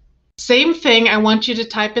same thing, I want you to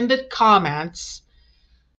type in the comments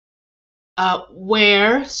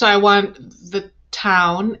where, so I want the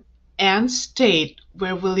town and state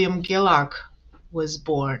where William Gillock was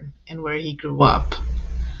born and where he grew up.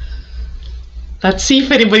 Let's see if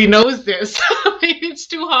anybody knows this. Maybe it's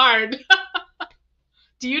too hard.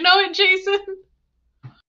 Do you know it, Jason?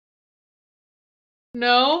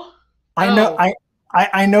 No? I know.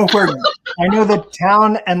 I know where. I know the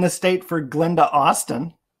town and the state for Glenda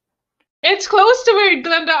Austin. It's close to where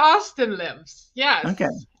Glenda Austin lives. Yes. Okay.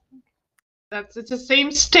 It's the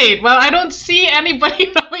same state. Well, I don't see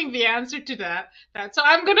anybody knowing the answer to that. So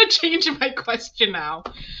I'm going to change my question now.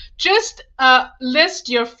 Just list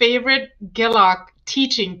your favorite Gillock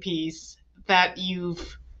teaching piece that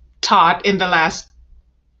you've taught in the last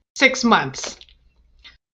 6 months.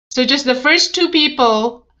 So just the first 2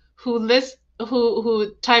 people who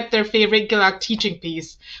who type their favorite Gillock teaching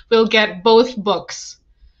piece will get both books.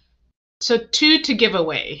 So 2 to give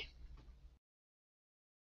away.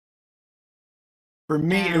 For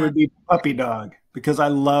me, it would be Puppy Dog because I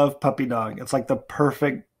love Puppy Dog. It's like the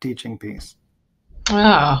perfect teaching piece.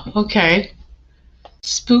 Oh, okay.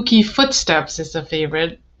 Spooky Footsteps is a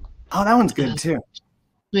favorite. Oh, that one's good too.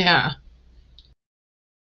 Yeah.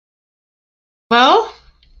 Well,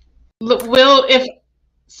 if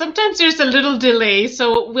sometimes there's a little delay,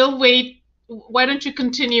 so we'll wait. Why don't you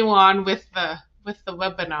continue on with the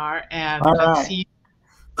webinar and let's see.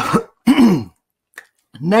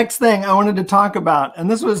 Next thing I wanted to talk about, and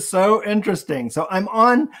this was so interesting. So I'm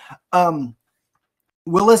on,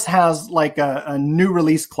 Willis has like a new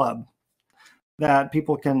release club that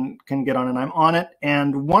people can get on, and I'm on it.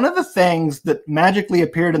 And one of the things that magically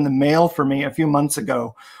appeared in the mail for me a few months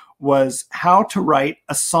ago was how to write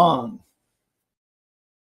a song.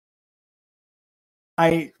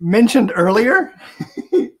 I mentioned earlier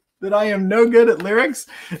that I am no good at lyrics,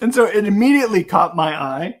 and so it immediately caught my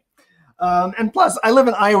eye. And plus, I live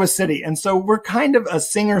in Iowa City, and so we're kind of a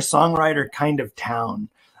singer-songwriter kind of town.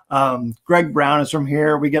 Greg Brown is from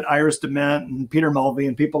here. We get Iris DeMent and Peter Mulvey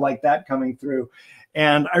and people like that coming through.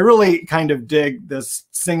 And I really kind of dig this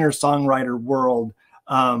singer-songwriter world.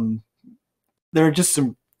 There are just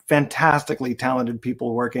some fantastically talented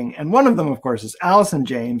people working. And one of them, of course, is Allison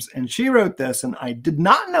James. And she wrote this, and I did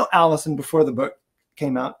not know Allison before the book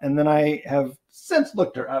came out. And then I have since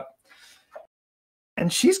looked her up.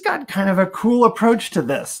 And she's got kind of a cool approach to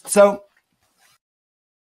this. So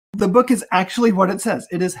the book is actually what it says.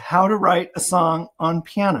 It is how to write a song on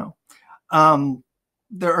piano.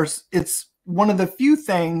 It's one of the few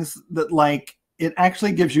things that, like, it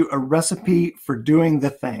actually gives you a recipe for doing the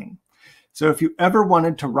thing. So if you ever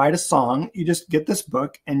wanted to write a song, you just get this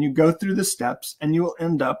book and you go through the steps and you will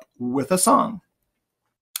end up with a song.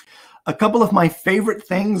 A couple of my favorite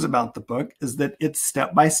things about the book is that it's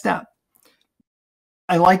step by step.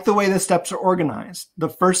 I like the way the steps are organized. The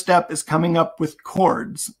first step is coming up with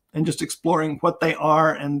chords and just exploring what they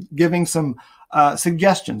are and giving some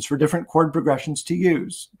suggestions for different chord progressions to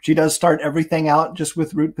use. She does start everything out just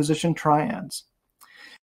with root position triads.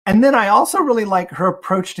 And then I also really like her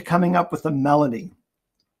approach to coming up with a melody,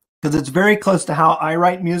 because it's very close to how I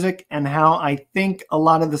write music and how I think a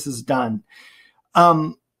lot of this is done. A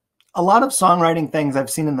lot of songwriting things I've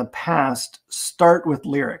seen in the past start with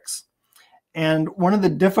lyrics. And one of the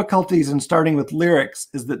difficulties in starting with lyrics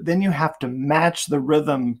is that then you have to match the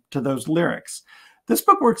rhythm to those lyrics. This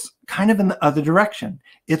book works kind of in the other direction.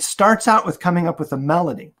 It starts out with coming up with a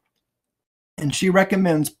melody. And she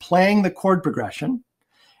recommends playing the chord progression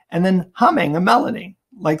and then humming a melody.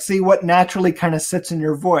 Like, see what naturally kind of sits in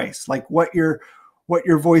your voice, like what your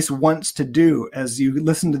voice wants to do as you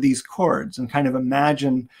listen to these chords, and kind of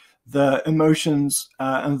imagine the emotions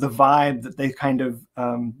and the vibe that they kind of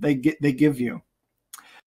they give you.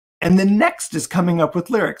 And the next is coming up with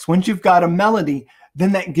lyrics. Once you've got a melody,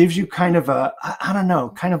 then that gives you kind of a, I don't know,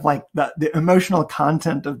 kind of like the emotional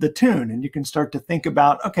content of the tune. And you can start to think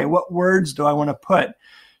about, okay, what words do I want to put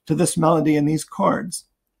to this melody and these chords?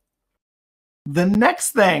 The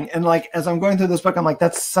next thing, and like as I'm going through this book, I'm like,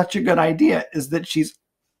 that's such a good idea, is that she's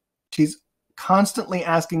constantly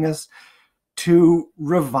asking us to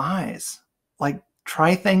revise, like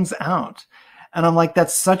try things out. And I'm like,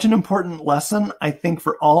 that's such an important lesson, I think,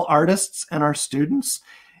 for all artists and our students,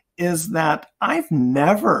 is that I've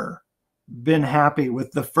never been happy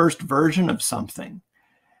with the first version of something.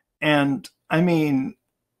 And I mean,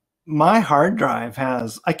 my hard drive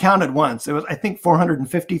has, I counted once, it was, I think,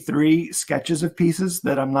 453 sketches of pieces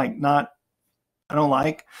that I'm like, I don't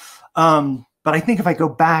like. But I think if I go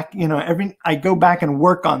back, you know, I go back and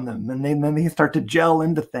work on them, and then they start to gel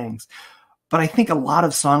into things. But I think a lot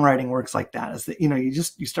of songwriting works like that, is that, you know, you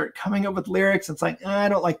start coming up with lyrics. It's like, I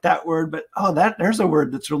don't like that word, but oh, there's a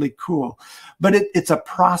word that's really cool. But it's a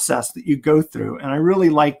process that you go through. And I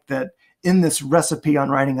really like that in this recipe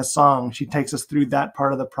on writing a song, she takes us through that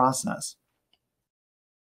part of the process.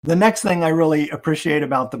 The next thing I really appreciate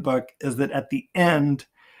about the book is that at the end,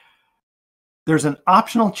 there's an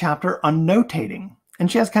optional chapter on notating.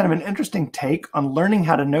 And she has kind of an interesting take on learning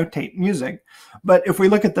how to notate music. But if we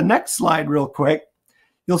look at the next slide real quick,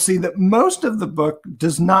 you'll see that most of the book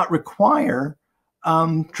does not require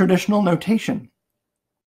traditional notation.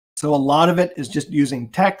 So a lot of it is just using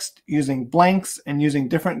text, using blanks, and using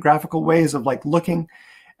different graphical ways of like looking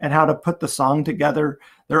at how to put the song together.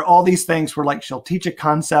 There are all these things where like she'll teach a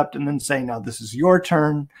concept and then say, now this is your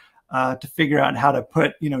turn to figure out how to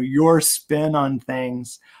put, you know, your spin on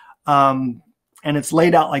things. And it's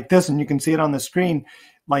laid out like this, and you can see it on the screen.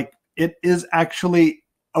 Like it is actually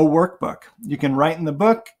a workbook. You can write in the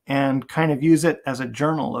book and kind of use it as a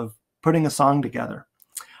journal of putting a song together.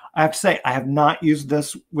 I have to say, I have not used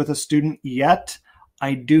this with a student yet.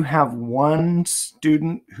 I do have one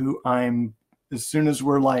student who as soon as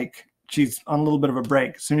we're like, she's on a little bit of a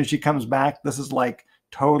break, as soon as she comes back, this is like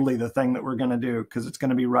totally the thing that we're going to do because it's going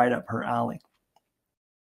to be right up her alley.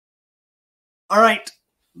 All right.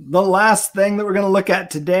 The last thing that we're going to look at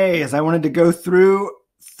today is I wanted to go through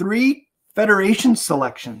 3 Federation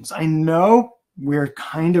selections. I know we're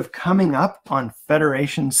kind of coming up on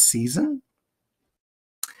Federation season.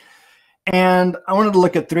 And I wanted to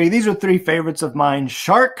look at 3. These are 3 favorites of mine.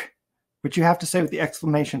 Shark, which you have to say with the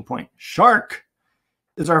exclamation point. Shark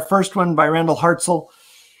is our first one by Randall Hartsell.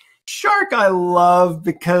 Shark I love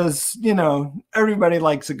because, you know, everybody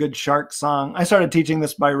likes a good shark song. I started teaching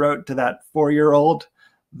this by rote to that 4-year-old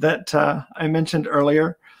that I mentioned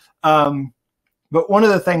earlier. But one of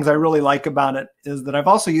the things I really like about it is that I've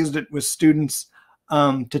also used it with students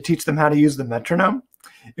to teach them how to use the metronome.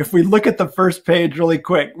 If we look at the first page really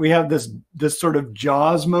quick, we have this sort of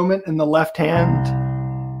Jaws moment in the left hand.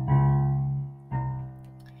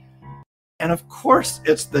 And of course,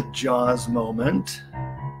 it's the Jaws moment.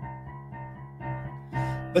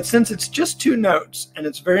 But since it's just 2 notes and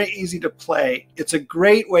it's very easy to play, it's a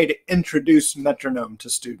great way to introduce metronome to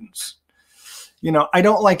students. You know, I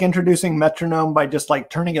don't like introducing metronome by just like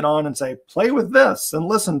turning it on and say, play with this and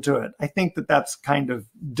listen to it. I think that that's kind of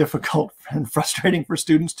difficult and frustrating for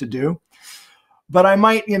students to do. But I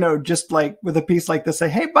might, you know, just like with a piece like this, say,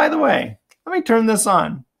 hey, by the way, let me turn this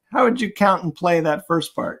on. How would you count and play that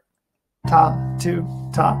first part? Ta, 2,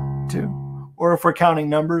 ta, 2. Or if we're counting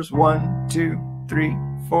numbers, 1, 2, 3,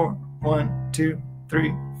 4, 1, 2,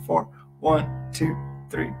 3, 4, 1, 2,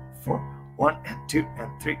 3, 4. 1 and 2 and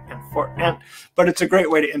 3 and 4 but it's a great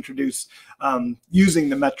way to introduce using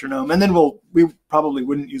the metronome, and then we probably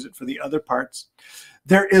wouldn't use it for the other parts.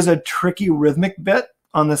 There is a tricky rhythmic bit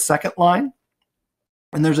on the second line,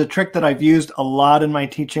 and there's a trick that I've used a lot in my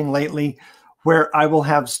teaching lately where I will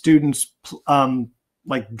have students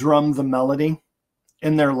like drum the melody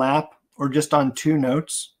in their lap or just on 2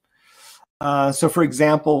 notes. So for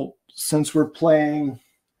example, since we're playing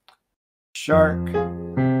Shark,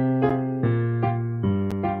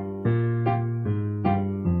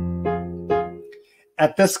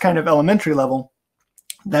 at this kind of elementary level,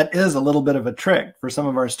 that is a little bit of a trick for some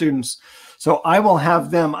of our students. So I will have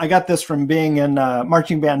them, I got this from being in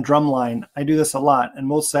marching band drumline. I do this a lot, and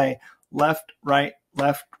we'll say left, right,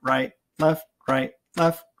 left, right, left, right,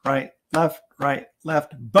 left, right, left, right,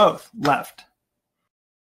 left, both left.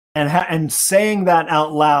 And saying that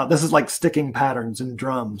out loud, this is like sticking patterns in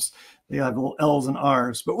drums. They have little L's and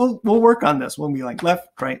R's, but we'll work on this. We'll be like left,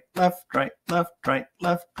 right, left, right, left, right,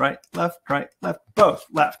 left, right, left, right, left, both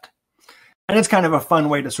left. And it's kind of a fun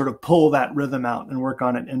way to sort of pull that rhythm out and work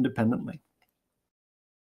on it independently.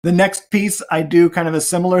 The next piece I do kind of a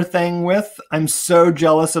similar thing with. I'm so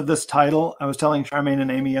jealous of this title. I was telling Charmaine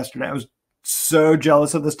and Amy yesterday, I was so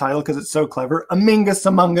jealous of this title because it's so clever. A Mingus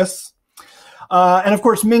Among Us. And of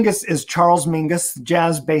course, Mingus is Charles Mingus,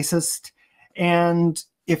 jazz bassist. And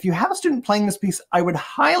if you have a student playing this piece, I would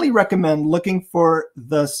highly recommend looking for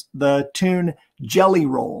the tune Jelly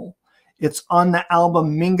Roll. It's on the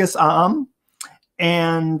album Mingus Am,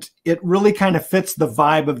 and it really kind of fits the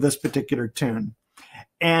vibe of this particular tune.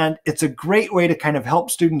 And it's a great way to kind of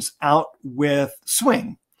help students out with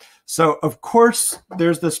swing. So of course,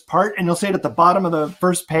 there's this part, and you'll see it at the bottom of the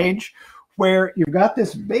first page, where you've got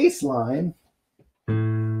this bass line.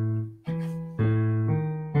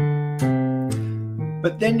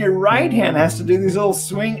 But then your right hand has to do these little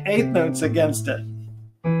swing 8th notes against it,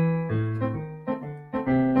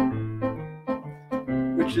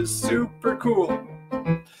 which is super cool,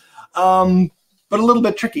 but a little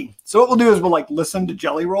bit tricky. So what we'll do is we'll like listen to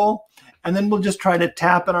Jelly Roll, and then we'll just try to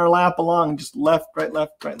tap in our lap along, just left, right,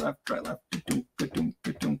 left, right, left, right, left.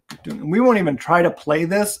 And we won't even try to play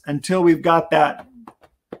this until we've got that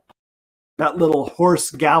little horse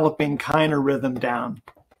galloping kind of rhythm down.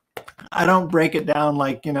 I don't break it down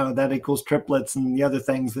like, you know, that equals triplets and the other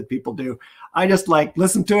things that people do. I just like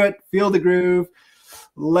listen to it, feel the groove,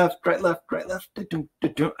 left, right, left, right, left.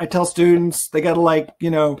 I tell students they got to like, you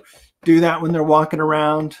know, do that when they're walking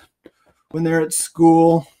around, when they're at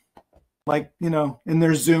school, like, you know, in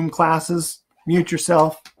their Zoom classes, mute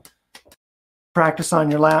yourself, practice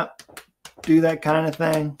on your lap, do that kind of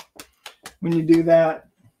thing. When you do that,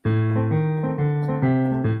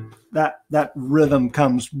 that rhythm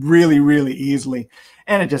comes really, really easily,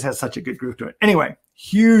 and it just has such a good groove to it. Anyway,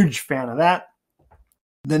 huge fan of that.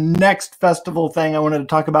 The next festival thing I wanted to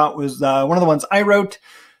talk about was one of the ones I wrote.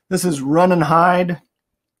 This is Run and Hide.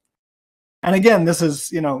 And again, this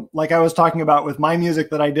is, like I was talking about with my music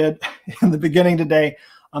that I did in the beginning today,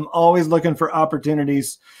 I'm always looking for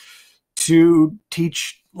opportunities to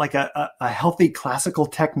teach like a healthy classical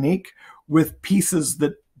technique with pieces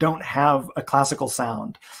that don't have a classical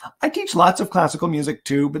sound. I teach lots of classical music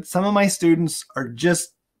too, but some of my students are just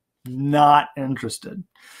not interested.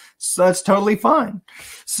 So that's totally fine.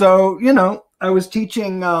 So, I was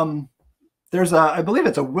teaching, I believe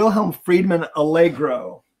it's a Wilhelm Friedman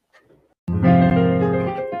Allegro.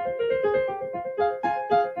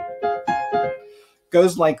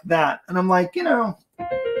 Goes like that. And I'm like, I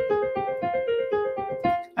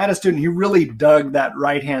had a student, he really dug that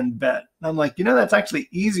right hand bit. And I'm like, that's actually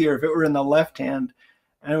easier if it were in the left hand.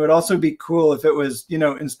 And it would also be cool if it was,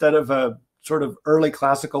 instead of a sort of early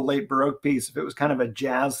classical, late Baroque piece, if it was kind of a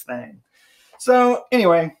jazz thing. So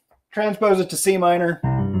anyway, transpose it to C minor,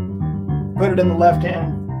 put it in the left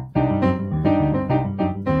hand.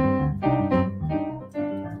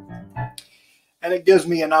 And it gives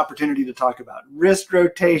me an opportunity to talk about wrist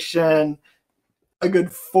rotation, a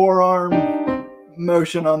good forearm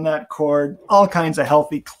motion on that chord, all kinds of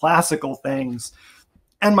healthy classical things.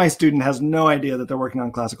 And my student has no idea that they're working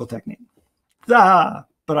on classical technique. But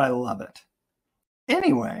I love it.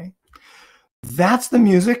 Anyway, that's the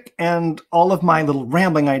music and all of my little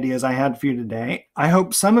rambling ideas I had for you today. I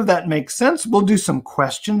hope some of that makes sense. We'll do some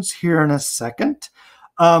questions here in a second.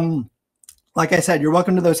 Like I said, you're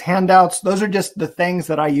welcome to those handouts. Those are just the things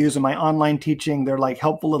that I use in my online teaching. They're like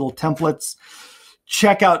helpful little templates.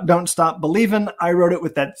 Check out Don't Stop Believin'. I wrote it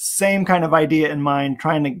with that same kind of idea in mind,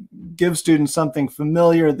 trying to give students something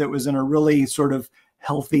familiar that was in a really sort of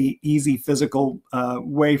healthy, easy, physical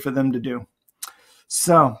way for them to do.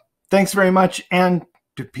 So thanks very much. And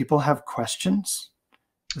do people have questions?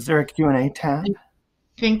 Is there a Q&A tab? I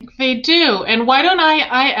think they do. And why don't I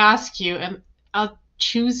ask you, and I'll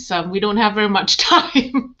choose some. We don't have very much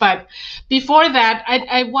time, but before that,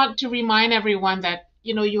 I want to remind everyone that,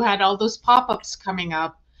 you had all those pop-ups coming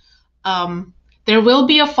up. There will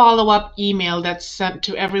be a follow-up email that's sent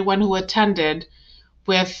to everyone who attended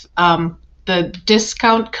with the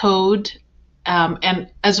discount code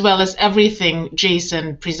and as well as everything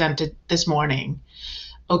Jason presented this morning.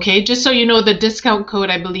 Okay, just so you know, the discount code,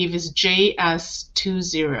 I believe, is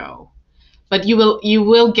JS20. But you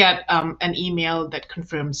will get an email that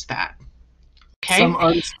confirms that. Okay. Some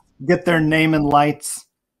artists get their name in lights.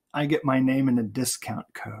 I get my name in a discount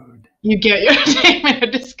code. You get your name in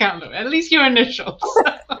a discount code. At least your initials.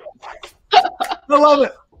 I love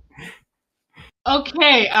it.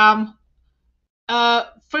 Okay.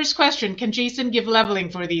 First question: can Jason give leveling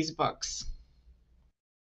for these books?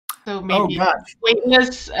 So maybe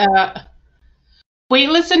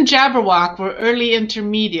Weightless and Jabberwock were early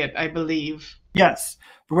intermediate, I believe. Yes.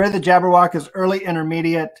 Beware the Jabberwock is early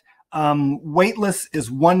intermediate. Weightless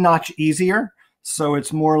is one notch easier. So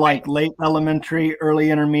it's more like late elementary, early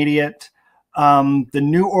intermediate. The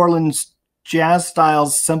New Orleans jazz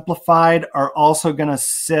styles Simplified are also going to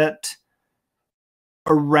sit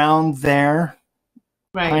around there.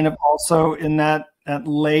 Right. Kind of also in that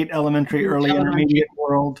late elementary, early intermediate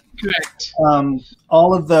world. Correct.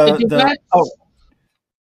 All of the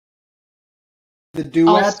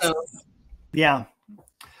duets. Also, yeah.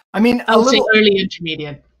 I mean, I'll say early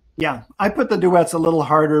intermediate. Yeah. I put the duets a little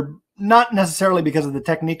harder, not necessarily because of the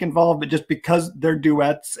technique involved, but just because they're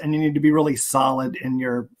duets and you need to be really solid in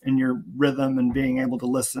your rhythm and being able to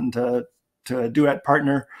listen to a duet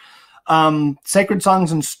partner. Sacred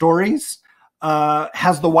Songs and Stories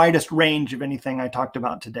has the widest range of anything I talked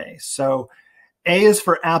about today. So A is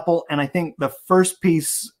for Apple, and I think the first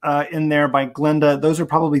piece in there by Glenda, those are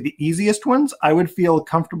probably the easiest ones. I would feel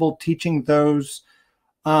comfortable teaching those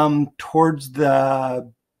towards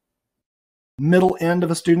the middle end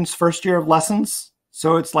of a student's first year of lessons.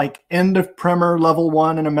 So it's like end of primer, level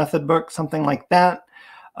 1 in a method book, something like that.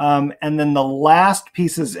 And then the last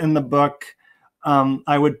pieces in the book,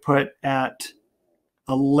 I would put at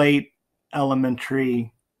a late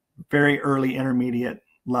elementary, very early intermediate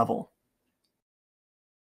level.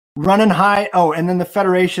 Run and High. Oh, and then the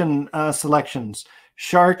Federation selections.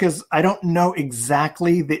 Shark is, I don't know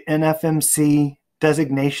exactly the NFMC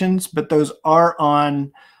designations, but those are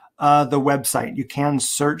on the website. You can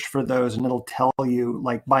search for those and it'll tell you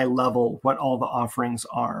like by level what all the offerings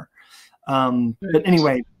are. But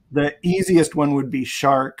anyway, the easiest one would be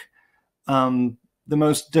Shark. The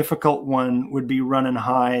most difficult one would be Run and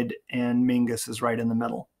Hide, and Mingus is right in the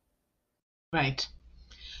middle. Right.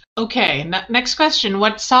 Okay, next question.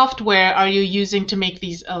 What software are you using to make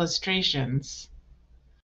these illustrations?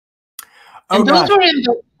 Oh, and those were in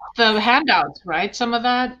the the handouts, right? Some of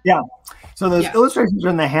that? Yeah. So those Yeah. illustrations are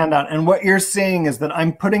in the handout. And what you're seeing is that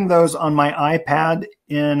I'm putting those on my iPad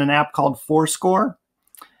in an app called Fourscore,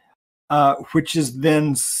 which is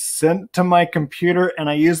then sent to my computer. And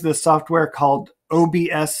I use this software called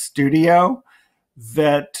OBS Studio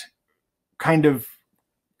that kind of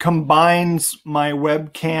combines my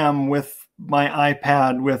webcam with my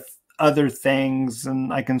iPad with other things,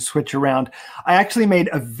 and I can switch around. I actually made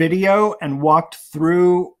a video and walked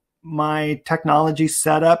through my technology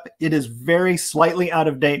setup. It is very slightly out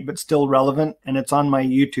of date, but still relevant, and it's on my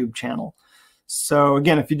YouTube channel. So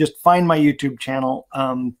again, if you just find my YouTube channel,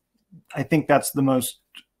 I think that's the most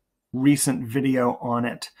recent video on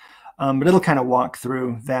it. But it'll kind of walk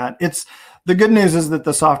through that. The good news is that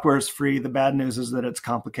the software is free. The bad news is that it's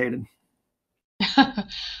complicated.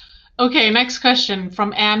 Okay, next question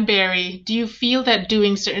from Anne Berry. Do you feel that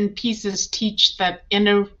doing certain pieces teach that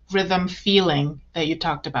inner rhythm feeling that you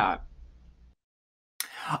talked about?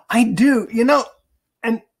 I do,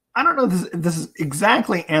 and I don't know if this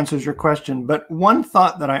exactly answers your question, but one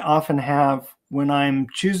thought that I often have when I'm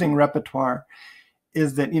choosing repertoire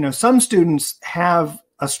is that, some students have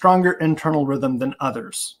a stronger internal rhythm than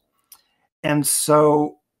others. And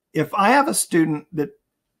so if I have a student that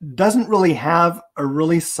doesn't really have a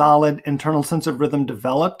really solid internal sense of rhythm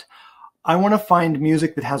developed, I want to find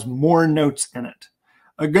music that has more notes in it.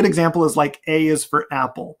 A good example is like A is for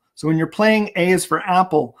apple. So when you're playing A is for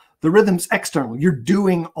apple, the rhythm's external. You're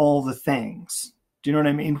doing all the things. Do you know what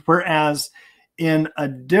I mean? Whereas in a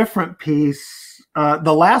different piece,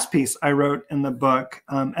 the last piece I wrote in the book,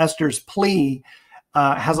 Esther's Plea,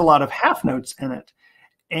 has a lot of half notes in it.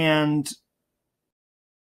 And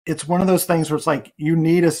it's one of those things where it's like you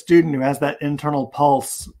need a student who has that internal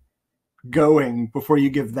pulse going before you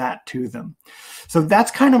give that to them. So that's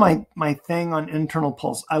kind of my thing on internal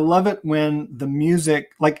pulse. I love it when the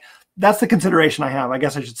music, like that's the consideration I have. I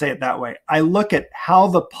guess I should say it that way. I look at how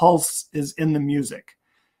the pulse is in the music.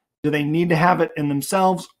 Do they need to have it in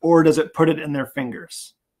themselves, or does it put it in their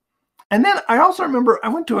fingers? And then I also remember I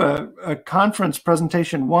went to a conference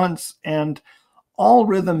presentation once, and all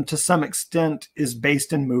rhythm to some extent is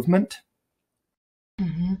based in movement.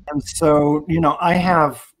 Mm-hmm. And so,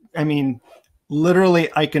 literally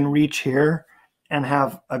I can reach here and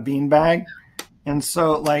have a beanbag. And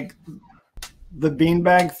so like the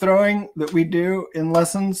beanbag throwing that we do in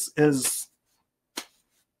lessons it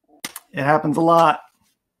happens a lot.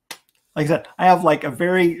 Like I said, I have like a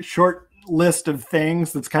very short list of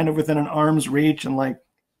things that's kind of within an arm's reach, and like,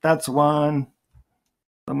 that's one,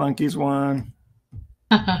 the monkey's one.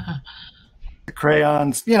 The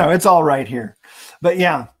crayons, it's all right here. But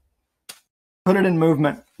yeah, put it in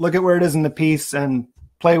movement. Look at where it is in the piece and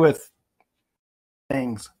play with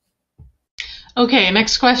things. Okay,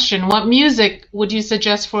 next question. What music would you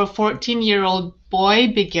suggest for a 14-year-old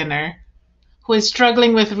boy beginner who is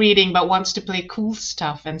struggling with reading but wants to play cool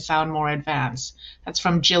stuff and sound more advanced? That's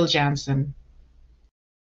from Jill Jansen.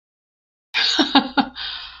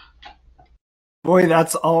 Boy,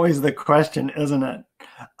 that's always the question, isn't it?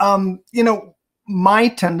 My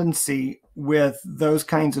tendency with those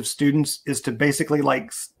kinds of students is to basically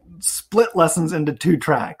like split lessons into 2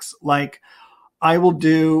 tracks. Like I will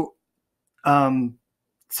do some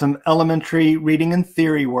elementary reading and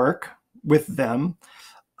theory work with them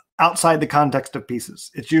outside the context of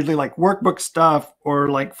pieces. It's usually like workbook stuff or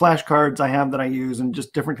like flashcards I have that I use and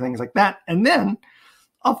just different things like that. And then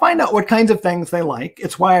I'll find out what kinds of things they like.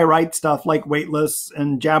 It's why I write stuff like Weightless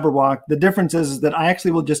and Jabberwock. The difference is that I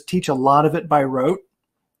actually will just teach a lot of it by rote,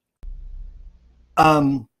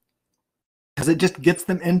 because it just gets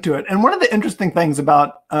them into it. And one of the interesting things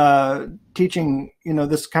about teaching,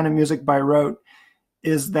 this kind of music by rote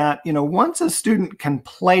is that, once a student can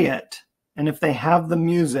play it, and if they have the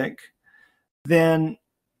music, then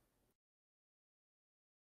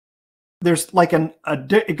there's like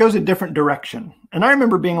it goes a different direction. And I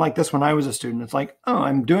remember being like this when I was a student. It's like, oh,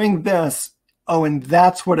 I'm doing this. Oh, and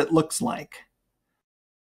that's what it looks like.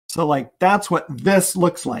 So like, that's what this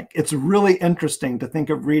looks like. It's really interesting to think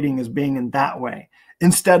of reading as being in that way,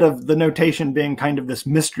 instead of the notation being kind of this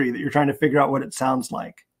mystery that you're trying to figure out what it sounds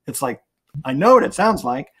like. It's like, I know what it sounds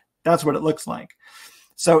like. That's what it looks like.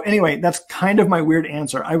 So anyway, that's kind of my weird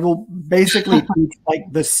answer. I will basically teach like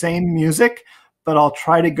the same music, but I'll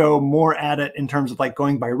try to go more at it in terms of like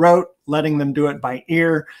going by rote, letting them do it by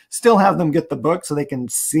ear, still have them get the book so they can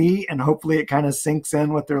see, and hopefully it kind of sinks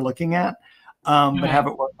in what they're looking at, but have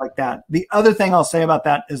it work like that. The other thing I'll say about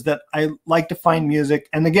that is that I like to find music.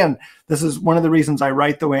 And again, this is one of the reasons I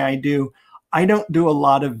write the way I do. I don't do a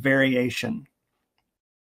lot of variation.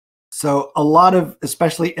 So a lot of,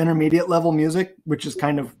 especially intermediate level music, which is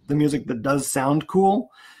kind of the music that does sound cool.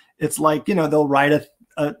 It's like, they'll write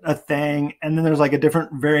a thing and then there's like a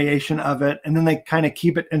different variation of it. And then they kind of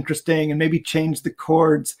keep it interesting and maybe change the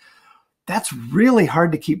chords. That's really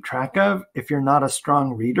hard to keep track of if you're not a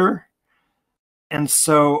strong reader. And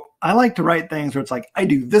so I like to write things where it's like, I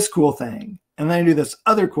do this cool thing and then I do this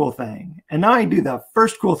other cool thing. And now I do the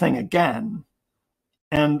first cool thing again.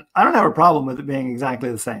 And I don't have a problem with it being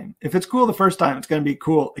exactly the same. If it's cool the first time, it's going to be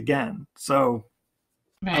cool again. So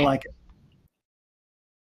right. I like it.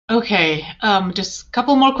 Okay, just a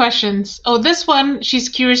couple more questions. Oh, this one, she's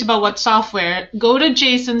curious about what software. Go to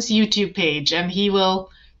Jason's YouTube page and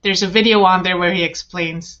there's a video on there where he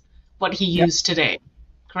explains what he used today,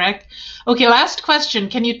 correct? Okay, last question.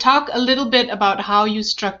 Can you talk a little bit about how you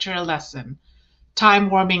structure a lesson? Time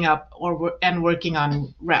warming up and working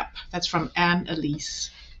on rep. That's from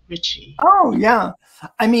Anne-Elise Ritchie. Oh, yeah.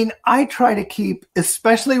 I mean, I try to keep,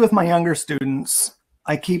 especially with my younger students,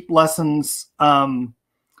 I keep lessons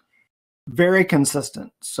very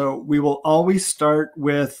consistent. So we will always start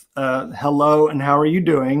with hello and how are you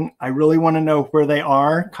doing? I really want to know where they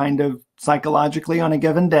are kind of psychologically on a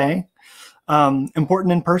given day.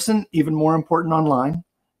 Important in person, even more important online.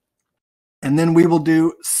 And then we will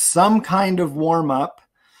do some kind of warm up.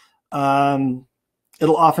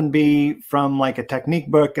 It'll often be from like a technique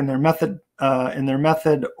book and their method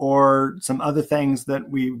or some other things that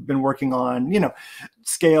we've been working on,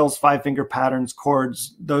 scales, 5-finger patterns,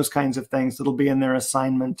 chords, those kinds of things that'll be in their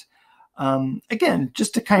assignment. Again,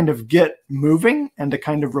 just to kind of get moving and to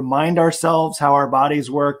kind of remind ourselves how our bodies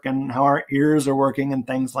work and how our ears are working and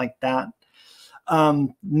things like that.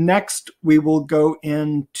 Next, we will go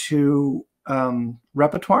into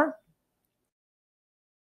repertoire.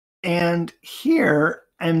 And here,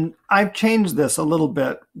 and I've changed this a little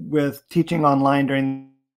bit with teaching online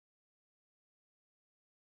during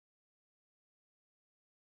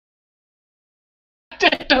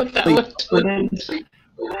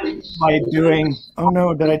by doing, oh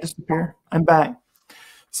no, did I disappear? I'm back.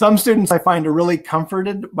 Some students I find are really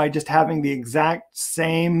comforted by just having the exact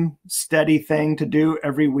same steady thing to do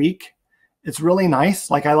every week. It's really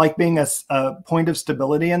nice. Like I like being a point of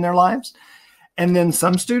stability in their lives. And then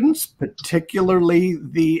some students, particularly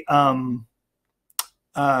the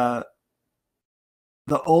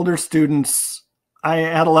older students, I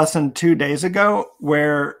had a lesson 2 days ago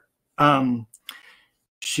where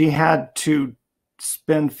she had to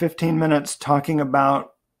spend 15 minutes talking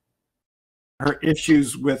about her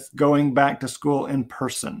issues with going back to school in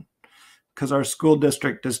person because our school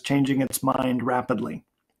district is changing its mind rapidly.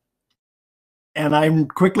 And I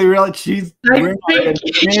quickly realized she's done.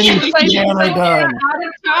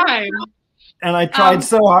 And I tried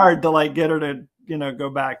so hard to like get her to, go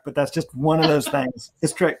back, but that's just one of those things.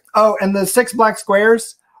 It's trick. Oh, and the 6 black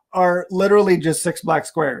squares are literally just 6 black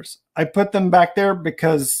squares. I put them back there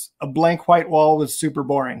because a blank white wall was super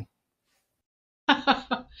boring.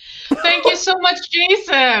 Thank you so much,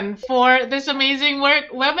 Jason, for this amazing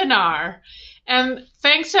webinar. And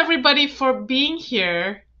thanks everybody for being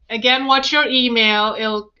here. Again, watch your email.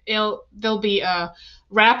 There'll be a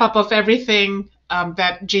wrap up of everything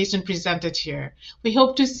that Jason presented here. We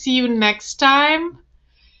hope to see you next time.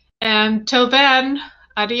 And till then,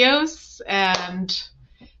 adios and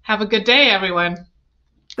have a good day, everyone.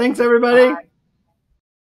 Thanks, everybody. Bye.